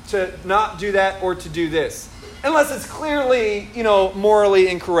you to not do that or to do this. Unless it's clearly, morally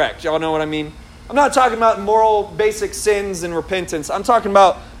incorrect. Y'all know what I mean? I'm not talking about moral basic sins and repentance. I'm talking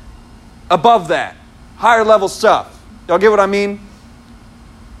about above that. Higher level stuff. Y'all get what I mean?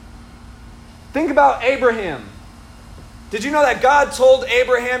 Think about Abraham. Did you know that God told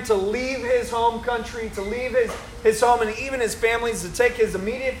Abraham to leave his home country, to leave his home and even his families, to take his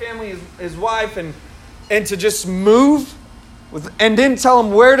immediate family, his wife, and to just move? And didn't tell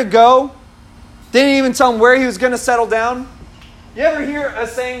him where to go? Didn't even tell him where he was going to settle down? You ever hear a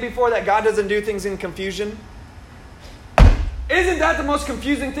saying before that God doesn't do things in confusion? Isn't that the most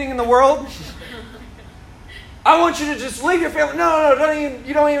confusing thing in the world? I want you to just leave your family. No,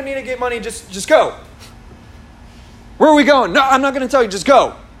 you don't even need to get money. Just go. Where are we going? No, I'm not going to tell you. Just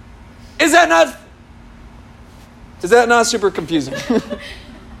go. Is that not super confusing?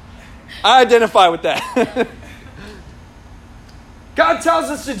 I identify with that. God tells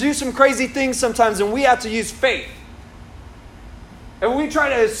us to do some crazy things sometimes, and we have to use faith. And we try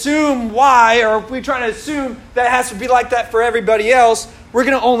to assume why, or if we try to assume that it has to be like that for everybody else, we're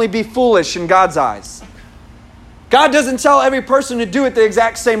going to only be foolish in God's eyes. God doesn't tell every person to do it the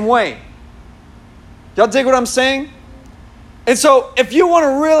exact same way. Y'all dig what I'm saying? And so if you want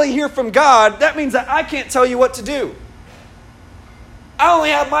to really hear from God, that means that I can't tell you what to do. I only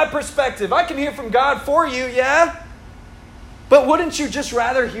have my perspective. I can hear from God for you, yeah? But wouldn't you just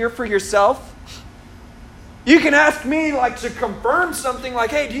rather hear for yourself? You can ask me to confirm something like,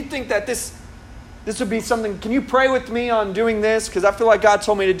 hey, do you think that this would be something, can you pray with me on doing this? Because I feel like God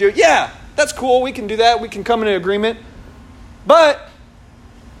told me to do it. Yeah, that's cool. We can do that. We can come into agreement. But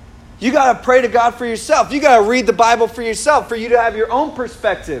you got to pray to God for yourself. You got to read the Bible for yourself, for you to have your own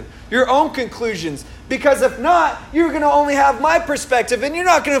perspective, your own conclusions. Because if not, you're going to only have my perspective, and you're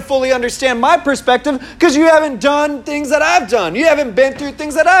not going to fully understand my perspective because you haven't done things that I've done. You haven't been through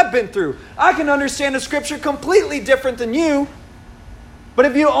things that I've been through. I can understand the Scripture completely different than you. But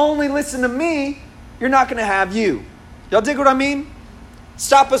if you only listen to me, you're not going to have you. Y'all dig what I mean?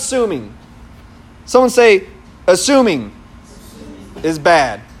 Stop assuming. Someone say, assuming is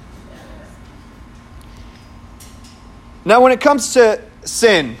bad. Now, when it comes to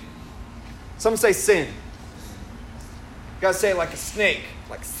sin, someone say sin. You got to say it like a snake.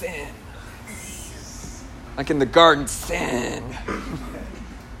 Like sin. Like in the garden, sin.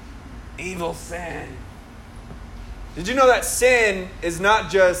 Evil sin. Did you know that sin is not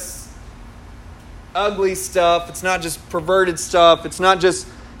just ugly stuff? It's not just perverted stuff. It's not just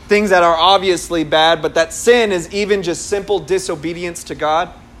things that are obviously bad, but that sin is even just simple disobedience to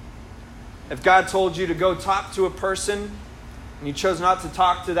God. If God told you to go talk to a person and you chose not to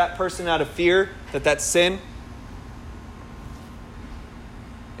talk to that person out of fear, that's sin.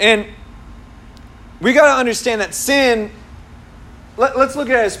 And we got to understand that sin, let's look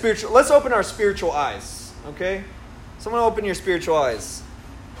at it as spiritual. Let's open our spiritual eyes, okay? Someone open your spiritual eyes.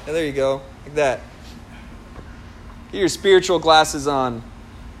 Yeah, there you go. Like that. Get your spiritual glasses on.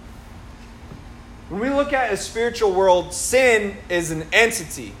 When we look at a spiritual world, sin is an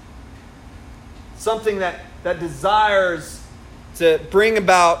entity. Something that desires to bring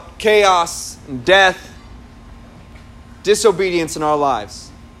about chaos and death, disobedience in our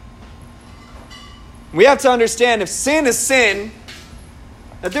lives. We have to understand if sin is sin,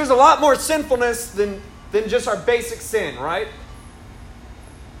 that there's a lot more sinfulness than just our basic sin, right?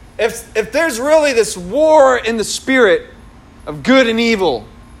 If there's really this war in the spirit of good and evil,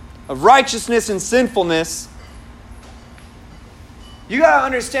 of righteousness and sinfulness, you got to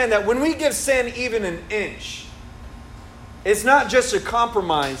understand that when we give sin even an inch, it's not just a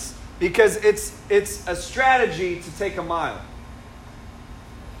compromise, because it's a strategy to take a mile.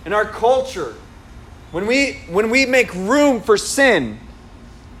 In our culture, when we make room for sin,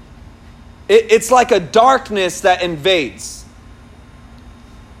 it's like a darkness that invades.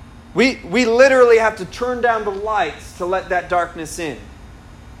 We literally have to turn down the lights to let that darkness in.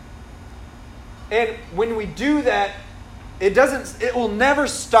 And when we do that, it will never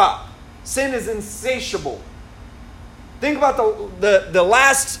stop. Sin is insatiable. Think about the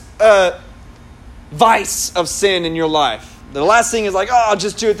last vice of sin in your life. The last thing is I'll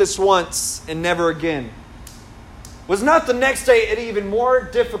just do it this once and never again. Was not the next day it even more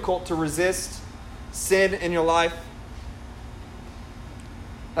difficult to resist sin in your life?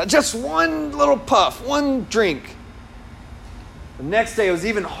 Just one little puff, one drink. The next day it was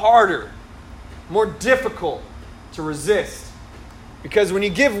even harder, more difficult to resist. Because when you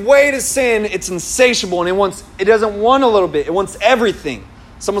give way to sin, it's insatiable, and it doesn't want a little bit. It wants everything.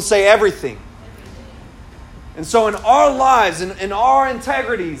 Someone say everything. And so in our lives, in our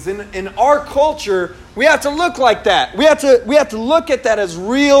integrities, in our culture, we have to look like that. We have to look at that as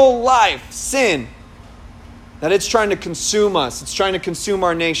real life sin. That it's trying to consume us. It's trying to consume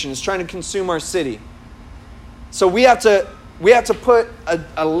our nation. It's trying to consume our city. So we have to put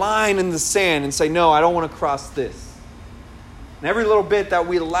a line in the sand and say, no, I don't want to cross this. And every little bit that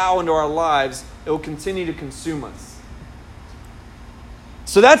we allow into our lives, it will continue to consume us.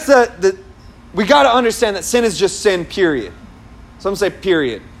 So that's we got to understand that sin is just sin, period. Some say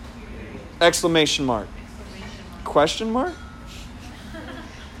period. Exclamation mark. Question mark?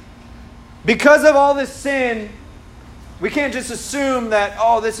 Because of all this sin, we can't just assume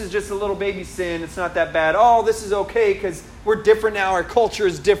that, this is just a little baby sin. It's not that bad. This is okay because we're different now. Our culture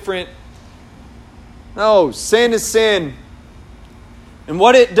is different. No, sin is sin. And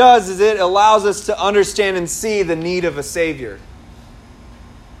what it does is it allows us to understand and see the need of a Savior.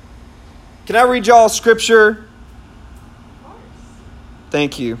 Can I read y'all scripture?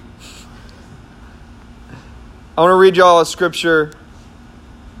 Thank you. I want to read y'all a scripture.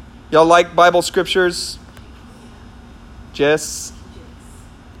 Y'all like Bible scriptures? Jess?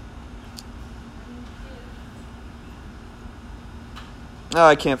 Oh,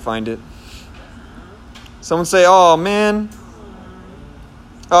 I can't find it. Someone say, oh, man.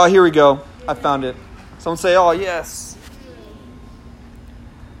 Oh, here we go. I found it. Someone say, oh, yes.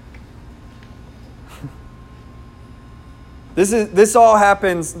 This all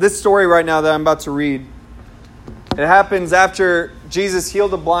happens, this story right now that I'm about to read, it happens after Jesus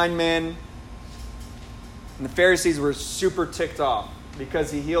healed a blind man, and the Pharisees were super ticked off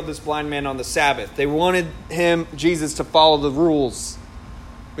because he healed this blind man on the Sabbath. They wanted Jesus, to follow the rules.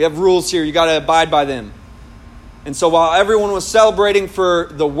 We have rules here, you got to abide by them. And so while everyone was celebrating for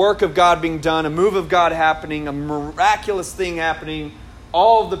the work of God being done, a move of God happening, a miraculous thing happening,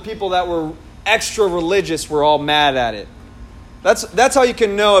 all of the people that were extra religious were all mad at it. That's how you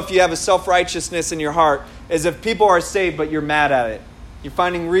can know if you have a self-righteousness in your heart, is if people are saved but you're mad at it. You're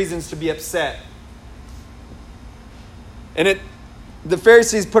finding reasons to be upset. And the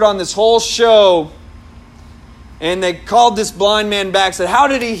Pharisees put on this whole show, and they called this blind man back and said, how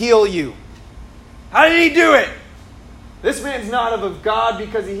did he heal you? How did he do it? This man's not of God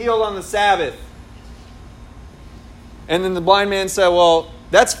because he healed on the Sabbath. And then the blind man said, well,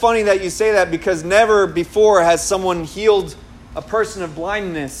 that's funny that you say that, because never before has someone healed a person of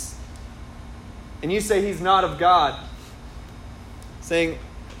blindness. And you say he's not of God. Saying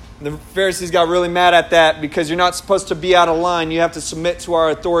the Pharisees got really mad at that, because you're not supposed to be out of line. You have to submit to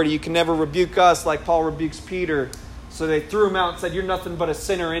our authority. You can never rebuke us like Paul rebukes Peter. So they threw him out and said, you're nothing but a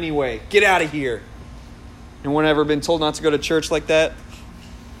sinner anyway. Get out of here. Anyone ever been told not to go to church like that?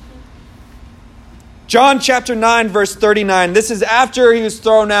 John chapter 9, verse 39. This is after he was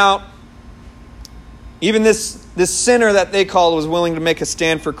thrown out. Even this sinner that they called was willing to make a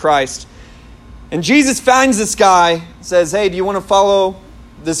stand for Christ. And Jesus finds this guy, says, hey, do you want to follow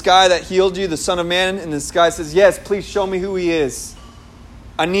this guy that healed you, the Son of Man? And this guy says, yes, please show me who he is.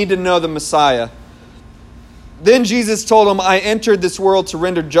 I need to know the Messiah. Then Jesus told him, I entered this world to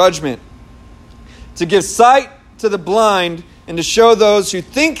render judgment, to give sight to the blind, and to show those who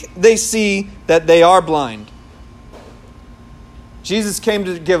think they see that they are blind. Jesus came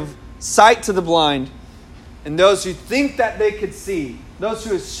to give sight to the blind, and those who think that they could see, those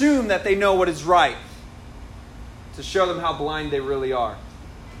who assume that they know what is right, to show them how blind they really are.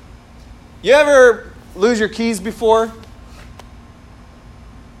 You ever lose your keys before?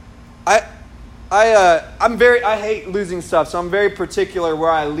 I hate losing stuff, so I'm very particular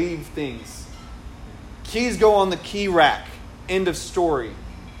where I leave things. Keys go on the key rack. End of story.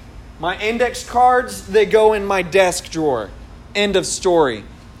 My index cards, they go in my desk drawer. End of story.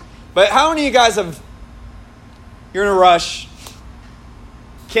 But how many of you guys you're in a rush,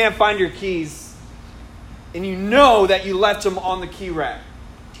 can't find your keys, and you know that you left them on the key rack?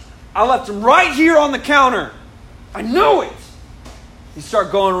 I left them right here on the counter. I know it. You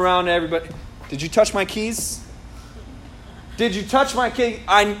start going around to everybody. Did you touch my keys? Did you touch my key?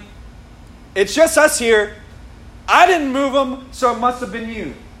 It's just us here. I didn't move them, so it must have been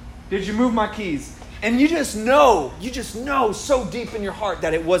you. Did you move my keys? And you just know so deep in your heart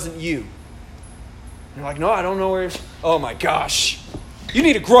that it wasn't you. You're like, no, I don't know where it's... Oh my gosh. You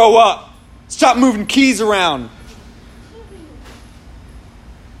need to grow up. Stop moving keys around.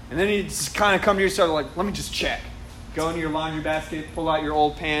 And then you just kind of come to yourself like, let me just check. Go into your laundry basket, pull out your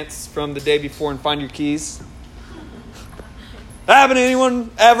old pants from the day before and find your keys. That happened to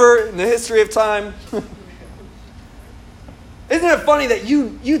anyone ever in the history of time? Isn't it funny that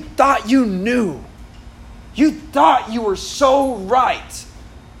you thought you knew? You thought you were so right,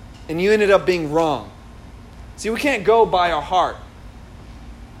 and you ended up being wrong. See, we can't go by our heart.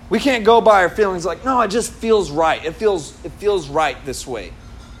 We can't go by our feelings like, no, it just feels right. It feels right this way.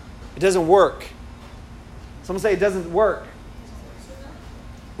 It doesn't work. Someone say it doesn't work.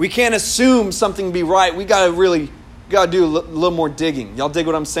 We can't assume something to be right. We got to do a little more digging. Y'all dig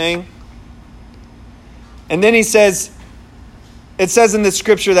what I'm saying? And then it says in the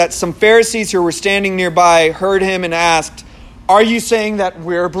scripture that some Pharisees who were standing nearby heard him and asked, are you saying that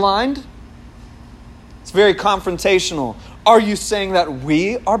we're blind? It's very confrontational. Are you saying that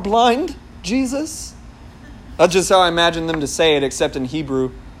we are blind, Jesus? That's just how I imagine them to say it, except in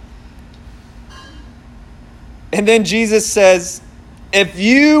Hebrew. And then Jesus says, if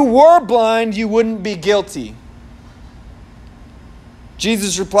you were blind, you wouldn't be guilty.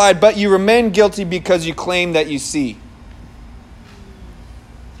 Jesus replied, but you remain guilty because you claim that you see.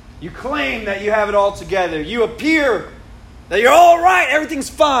 You claim that you have it all together. You appear that you're all right. Everything's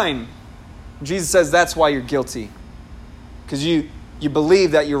fine. Jesus says that's why you're guilty. Because you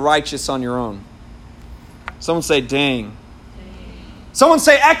believe that you're righteous on your own. Someone say, dang. Someone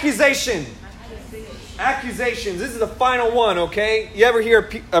say, accusation. Accusations. This is the final one, okay? You ever hear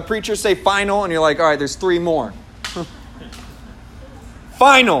a preacher say final and you're like, all right, there's 3 more.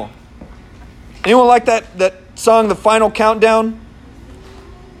 final. Anyone like that song, The Final Countdown?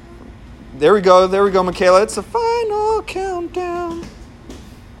 There we go, Michaela. It's the final countdown.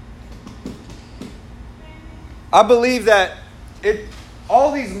 I believe that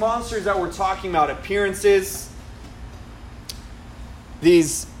all these monsters that we're talking about, appearances,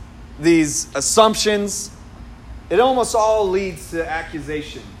 these assumptions, it almost all leads to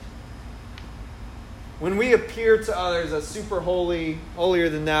accusation. When we appear to others as super holy, holier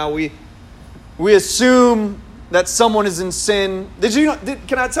than thou, we assume that someone is in sin.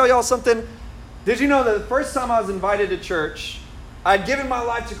 Can I tell y'all something? Did you know that the first time I was invited to church, I had given my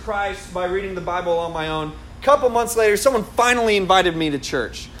life to Christ by reading the Bible on my own. A couple months later, someone finally invited me to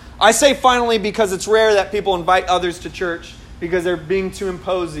church. I say finally because it's rare that people invite others to church because they're being too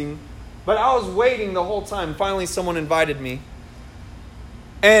imposing. But I was waiting the whole time. Finally, someone invited me.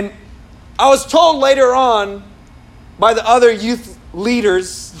 And I was told later on by the other youth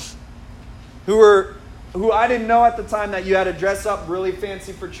leaders who I didn't know at the time that you had to dress up really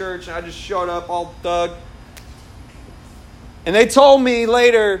fancy for church. And I just showed up all thug. And they told me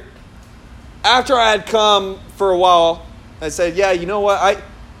later, after I had come for a while, I said, yeah, you know what?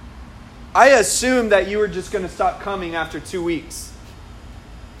 I assumed that you were just going to stop coming after 2 weeks.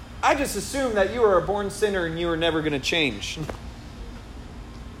 I just assumed that you were a born sinner and you were never going to change.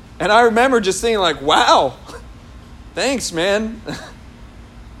 And I remember just thinking like, wow, thanks, man.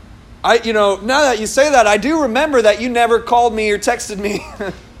 Now that you say that, I do remember that you never called me or texted me,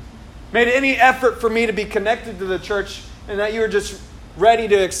 made any effort for me to be connected to the church, and that you were just ready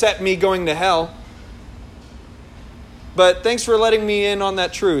to accept me going to hell. But thanks for letting me in on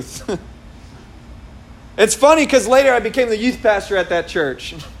that truth. It's funny because later I became the youth pastor at that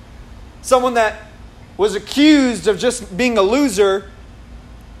church. Someone that was accused of just being a loser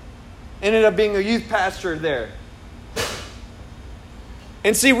ended up being a youth pastor there.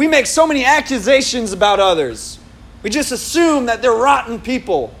 And see, we make so many accusations about others. We just assume that they're rotten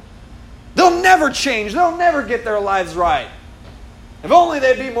people. They'll never change. They'll never get their lives right. If only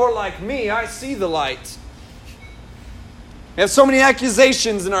they'd be more like me. I see the light. We have so many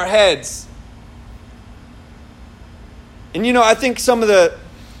accusations in our heads. And I think some of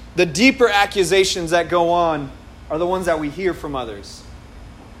the deeper accusations that go on are the ones that we hear from others.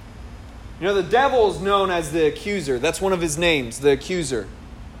 The devil is known as the accuser. That's one of his names, the accuser.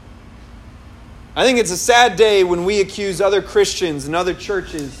 I think it's a sad day when we accuse other Christians and other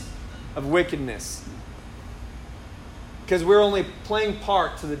churches of wickedness. Because we're only playing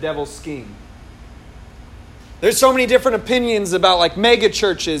part to the devil's scheme. There's so many different opinions about like mega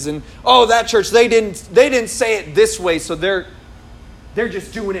churches and that church they didn't say it this way, so they're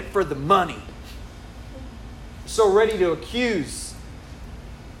just doing it for the money. So ready to accuse.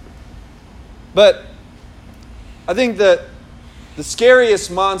 But I think that the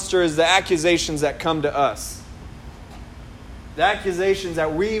scariest monster is the accusations that come to us. The accusations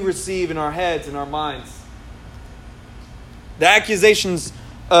that we receive in our heads and our minds. The accusations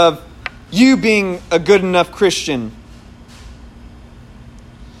of you being a good enough Christian.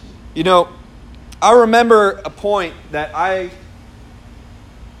 I remember a point that I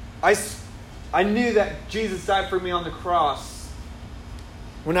knew that Jesus died for me on the cross.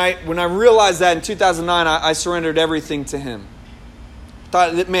 When I realized that in 2009, I surrendered everything to Him.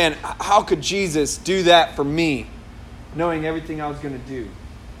 Thought that, man, how could Jesus do that for me, knowing everything I was going to do?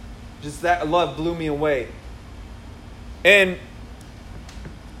 Just that love blew me away. And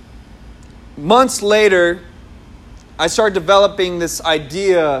months later, I started developing this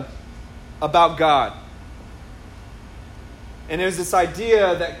idea about God. And it was this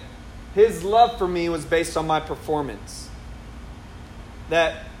idea that His love for me was based on my performance.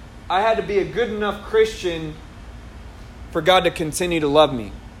 That I had to be a good enough Christian for God to continue to love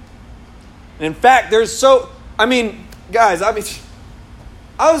me. And in fact, guys, I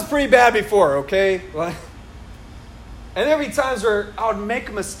was pretty bad before, okay? And there would be times where I would make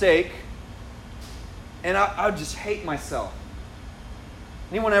a mistake and I would just hate myself.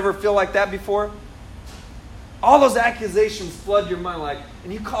 Anyone ever feel like that before? All those accusations flood your mind like,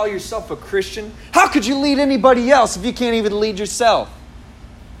 and you call yourself a Christian? How could you lead anybody else if you can't even lead yourself?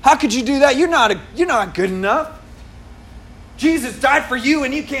 How could you do that? You're not good enough. Jesus died for you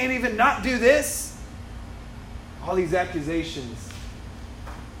and you can't even not do this. All these accusations.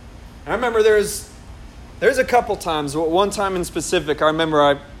 I remember there's a couple times, one time in specific, I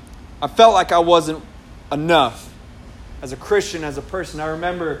remember I felt like I wasn't enough as a Christian, as a person. I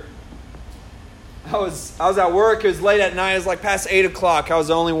remember I was at work. It was late at night. It was like past 8 o'clock. I was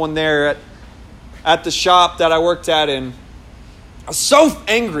the only one there at the shop that I worked at. And I was so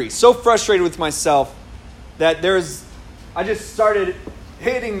angry, so frustrated with myself that I just started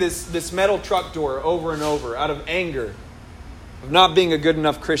hitting this metal truck door over and over out of anger of not being a good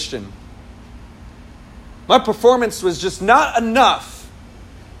enough Christian. My performance was just not enough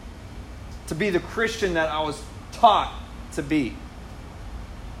to be the Christian that I was taught to be.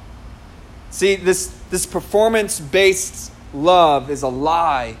 See, this performance-based love is a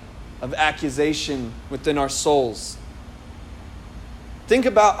lie of accusation within our souls. Think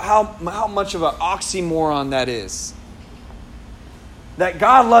about how much of an oxymoron that is. That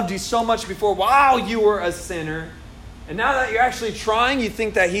God loved you so much before while you were a sinner, and now that you're actually trying, you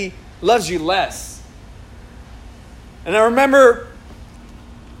think that He loves you less. And I remember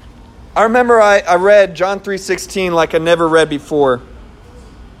I read John 3:16 like I never read before.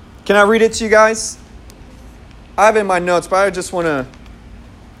 Can I read it to you guys? I have it in my notes, but I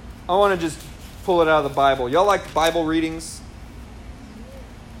want to just pull it out of the Bible. Y'all like Bible readings?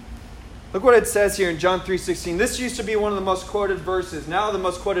 Look what it says here in John 3:16. This used to be one of the most quoted verses. Now the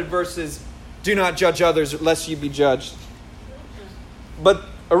most quoted verse is, "Do not judge others, lest you be judged." But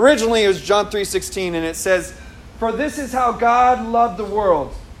originally it was John 3:16, and it says, "For this is how God loved the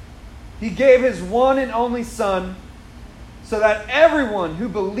world. He gave His one and only Son, so that everyone who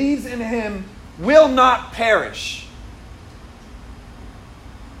believes in Him will not perish,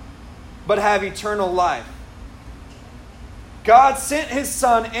 but have eternal life." God sent His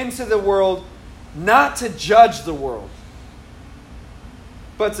Son into the world not to judge the world,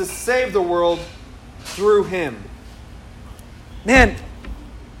 but to save the world through Him. Man,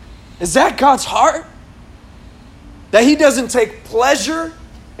 is that God's heart? That He doesn't take pleasure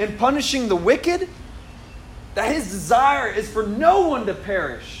in punishing the wicked? That His desire is for no one to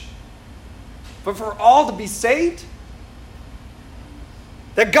perish, but for all to be saved?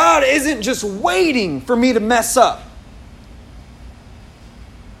 That God isn't just waiting for me to mess up.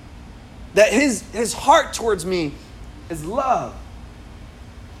 That His heart towards me is love.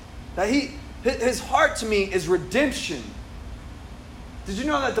 That His heart to me is redemption. Did you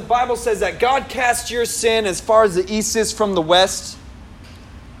know that the Bible says that God cast your sin as far as the east is from the west?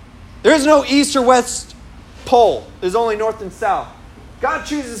 There is no east or west pole. There's only north and south. God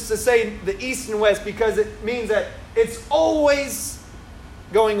chooses to say the east and west because it means that it's always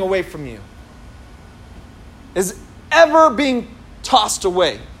going away from you. Is ever being tossed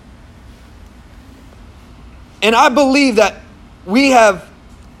away. And I believe that we have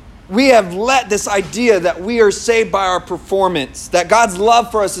let this idea that we are saved by our performance, that God's love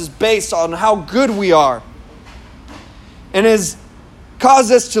for us is based on how good we are, and has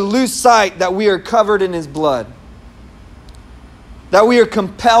caused us to lose sight that we are covered in His blood, that we are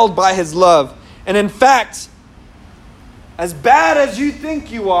compelled by His love. And in fact, as bad as you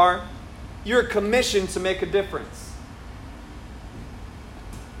think you are, you're commissioned to make a difference.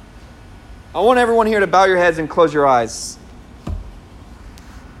 I want everyone here to bow your heads and close your eyes.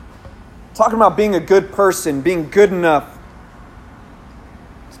 Talking about being a good person, being good enough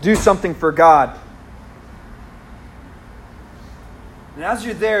to do something for God. And as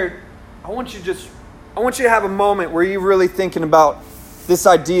you're there, I want you to have a moment where you're really thinking about this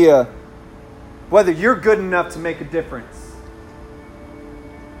idea, whether you're good enough to make a difference.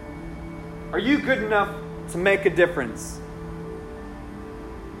 Are you good enough to make a difference?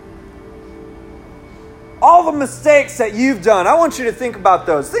 All the mistakes that you've done, I want you to think about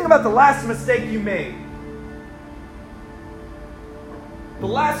those. Think about the last mistake you made. The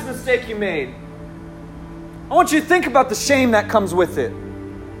last mistake you made. I want you to think about the shame that comes with it.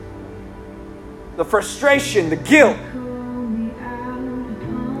 The frustration, the guilt.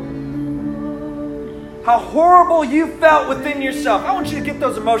 How horrible you felt within yourself. I want you to get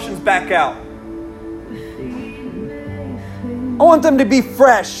those emotions back out. I want them to be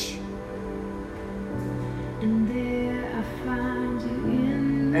fresh.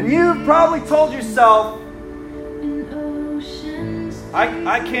 And you've probably told yourself,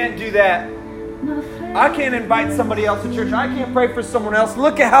 I can't do that. I can't invite somebody else to church. I can't pray for someone else.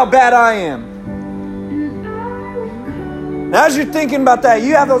 Look at how bad I am. Now, as you're thinking about that,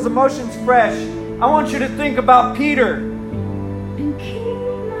 you have those emotions fresh. I want you to think about Peter.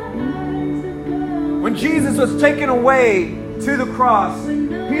 When Jesus was taken away to the cross,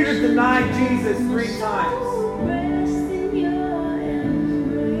 Peter denied Jesus 3 times.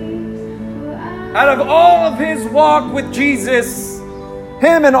 Out of all of his walk with Jesus,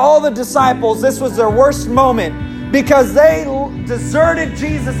 him and all the disciples, this was their worst moment because they deserted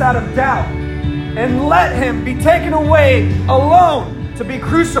Jesus out of doubt and let Him be taken away alone to be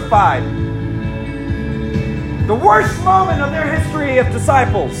crucified. The worst moment of their history of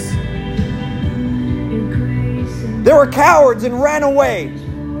disciples. They were cowards and ran away.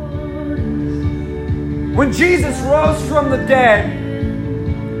 When Jesus rose from the dead,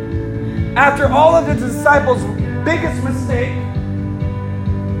 after all of the disciples' biggest mistake,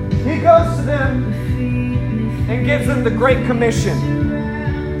 he goes to them and gives them the Great Commission.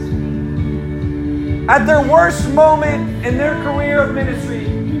 At their worst moment in their career of ministry,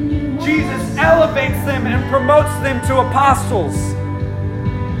 Jesus elevates them and promotes them to apostles.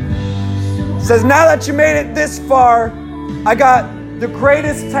 He says, now that you made it this far, I got the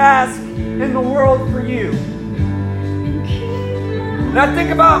greatest task in the world for you. Now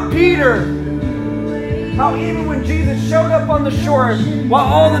think about Peter. How even when Jesus showed up on the shore, while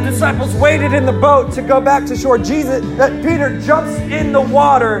all the disciples waited in the boat to go back to shore, Peter jumps in the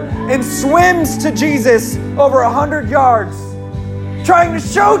water and swims to Jesus over 100 yards, trying to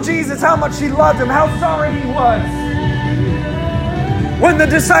show Jesus how much he loved him, how sorry he was. When the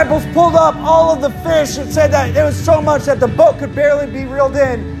disciples pulled up all of the fish, it said that there was so much that the boat could barely be reeled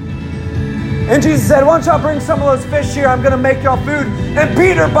in. And Jesus said, why don't y'all bring some of those fish here? I'm going to make y'all food. And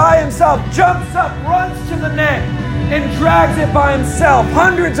Peter by himself jumps up, runs to the net, and drags it by himself,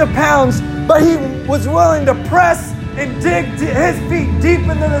 hundreds of pounds. But he was willing to press and dig his feet deep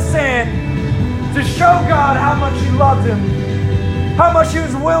into the sand to show God how much he loved him, how much he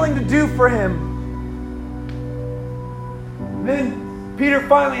was willing to do for him. Then Peter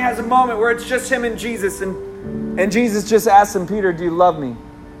finally has a moment where it's just him and Jesus. And Jesus just asks him, Peter, do you love me?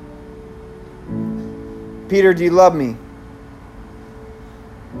 Peter, do you love me?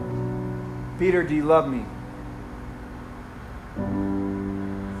 Peter, do you love me?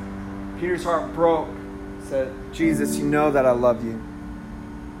 Peter's heart broke. He said, Jesus, you know that I love you.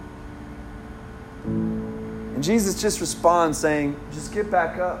 And Jesus just responds saying, just get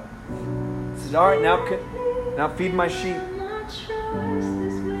back up. He said, all right, now feed my sheep.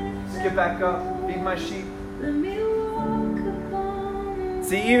 Just get back up, feed my sheep.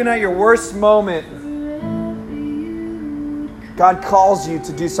 See, even at your worst moment, God calls you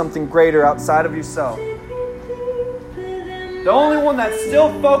to do something greater outside of yourself. The only one that's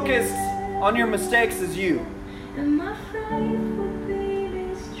still focused on your mistakes is you.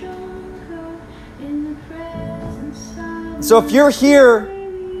 So if you're here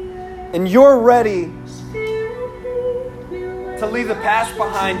and you're ready to leave the past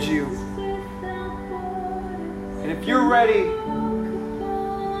behind you, and if you're ready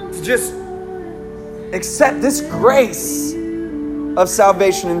to just accept this grace of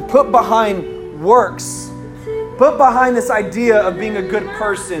salvation and put behind works, put behind this idea of being a good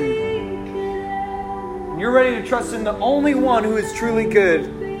person, and you're ready to trust in the only one who is truly good,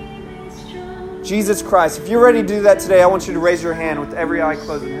 Jesus Christ. If you're ready to do that today, I want you to raise your hand with every eye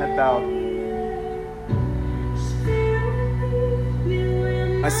closed and head bowed.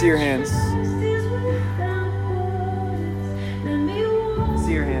 I see your hands. I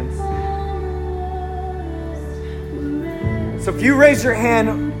see your hands. So if you raise your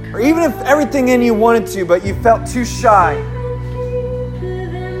hand, or even if everything in you wanted to, but you felt too shy,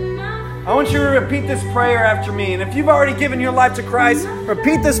 I want you to repeat this prayer after me. And if you've already given your life to Christ,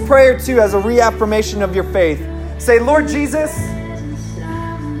 repeat this prayer too as a reaffirmation of your faith. Say, Lord Jesus,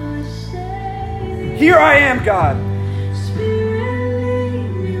 here I am, God.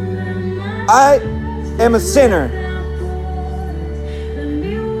 I am a sinner,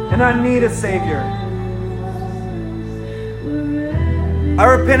 and I need a Savior. I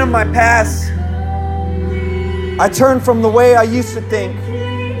repent of my past. I turn from the way I used to think,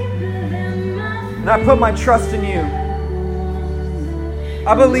 and I put my trust in you.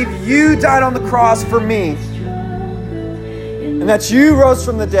 I believe you died on the cross for me, and that you rose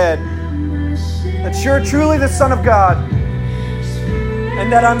from the dead, that you're truly the Son of God, and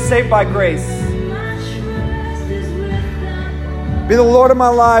that I'm saved by grace. Be the Lord of my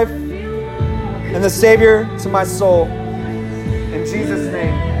life and the Savior to my soul. In Jesus'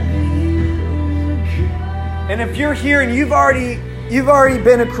 name. And if you're here and you've already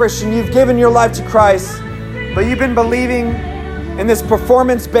been a Christian, you've given your life to Christ, but you've been believing in this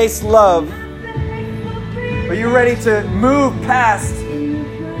performance-based love, but you're ready to move past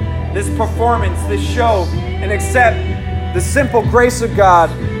this performance, this show, and accept the simple grace of God,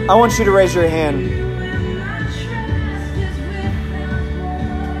 I want you to raise your hand.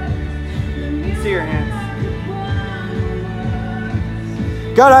 See your hands.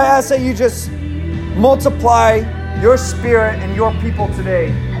 God, I ask that you just multiply your Spirit and your people today.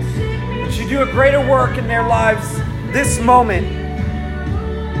 That you do a greater work in their lives this moment.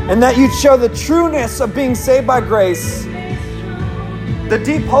 And that you'd show the trueness of being saved by grace. The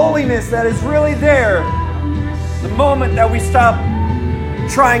deep holiness that is really there. The moment that we stop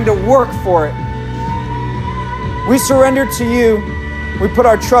trying to work for it. We surrender to you. We put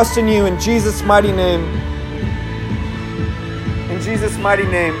our trust in you in Jesus' mighty name. In Jesus' mighty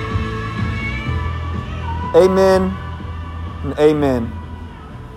name. Amen and amen.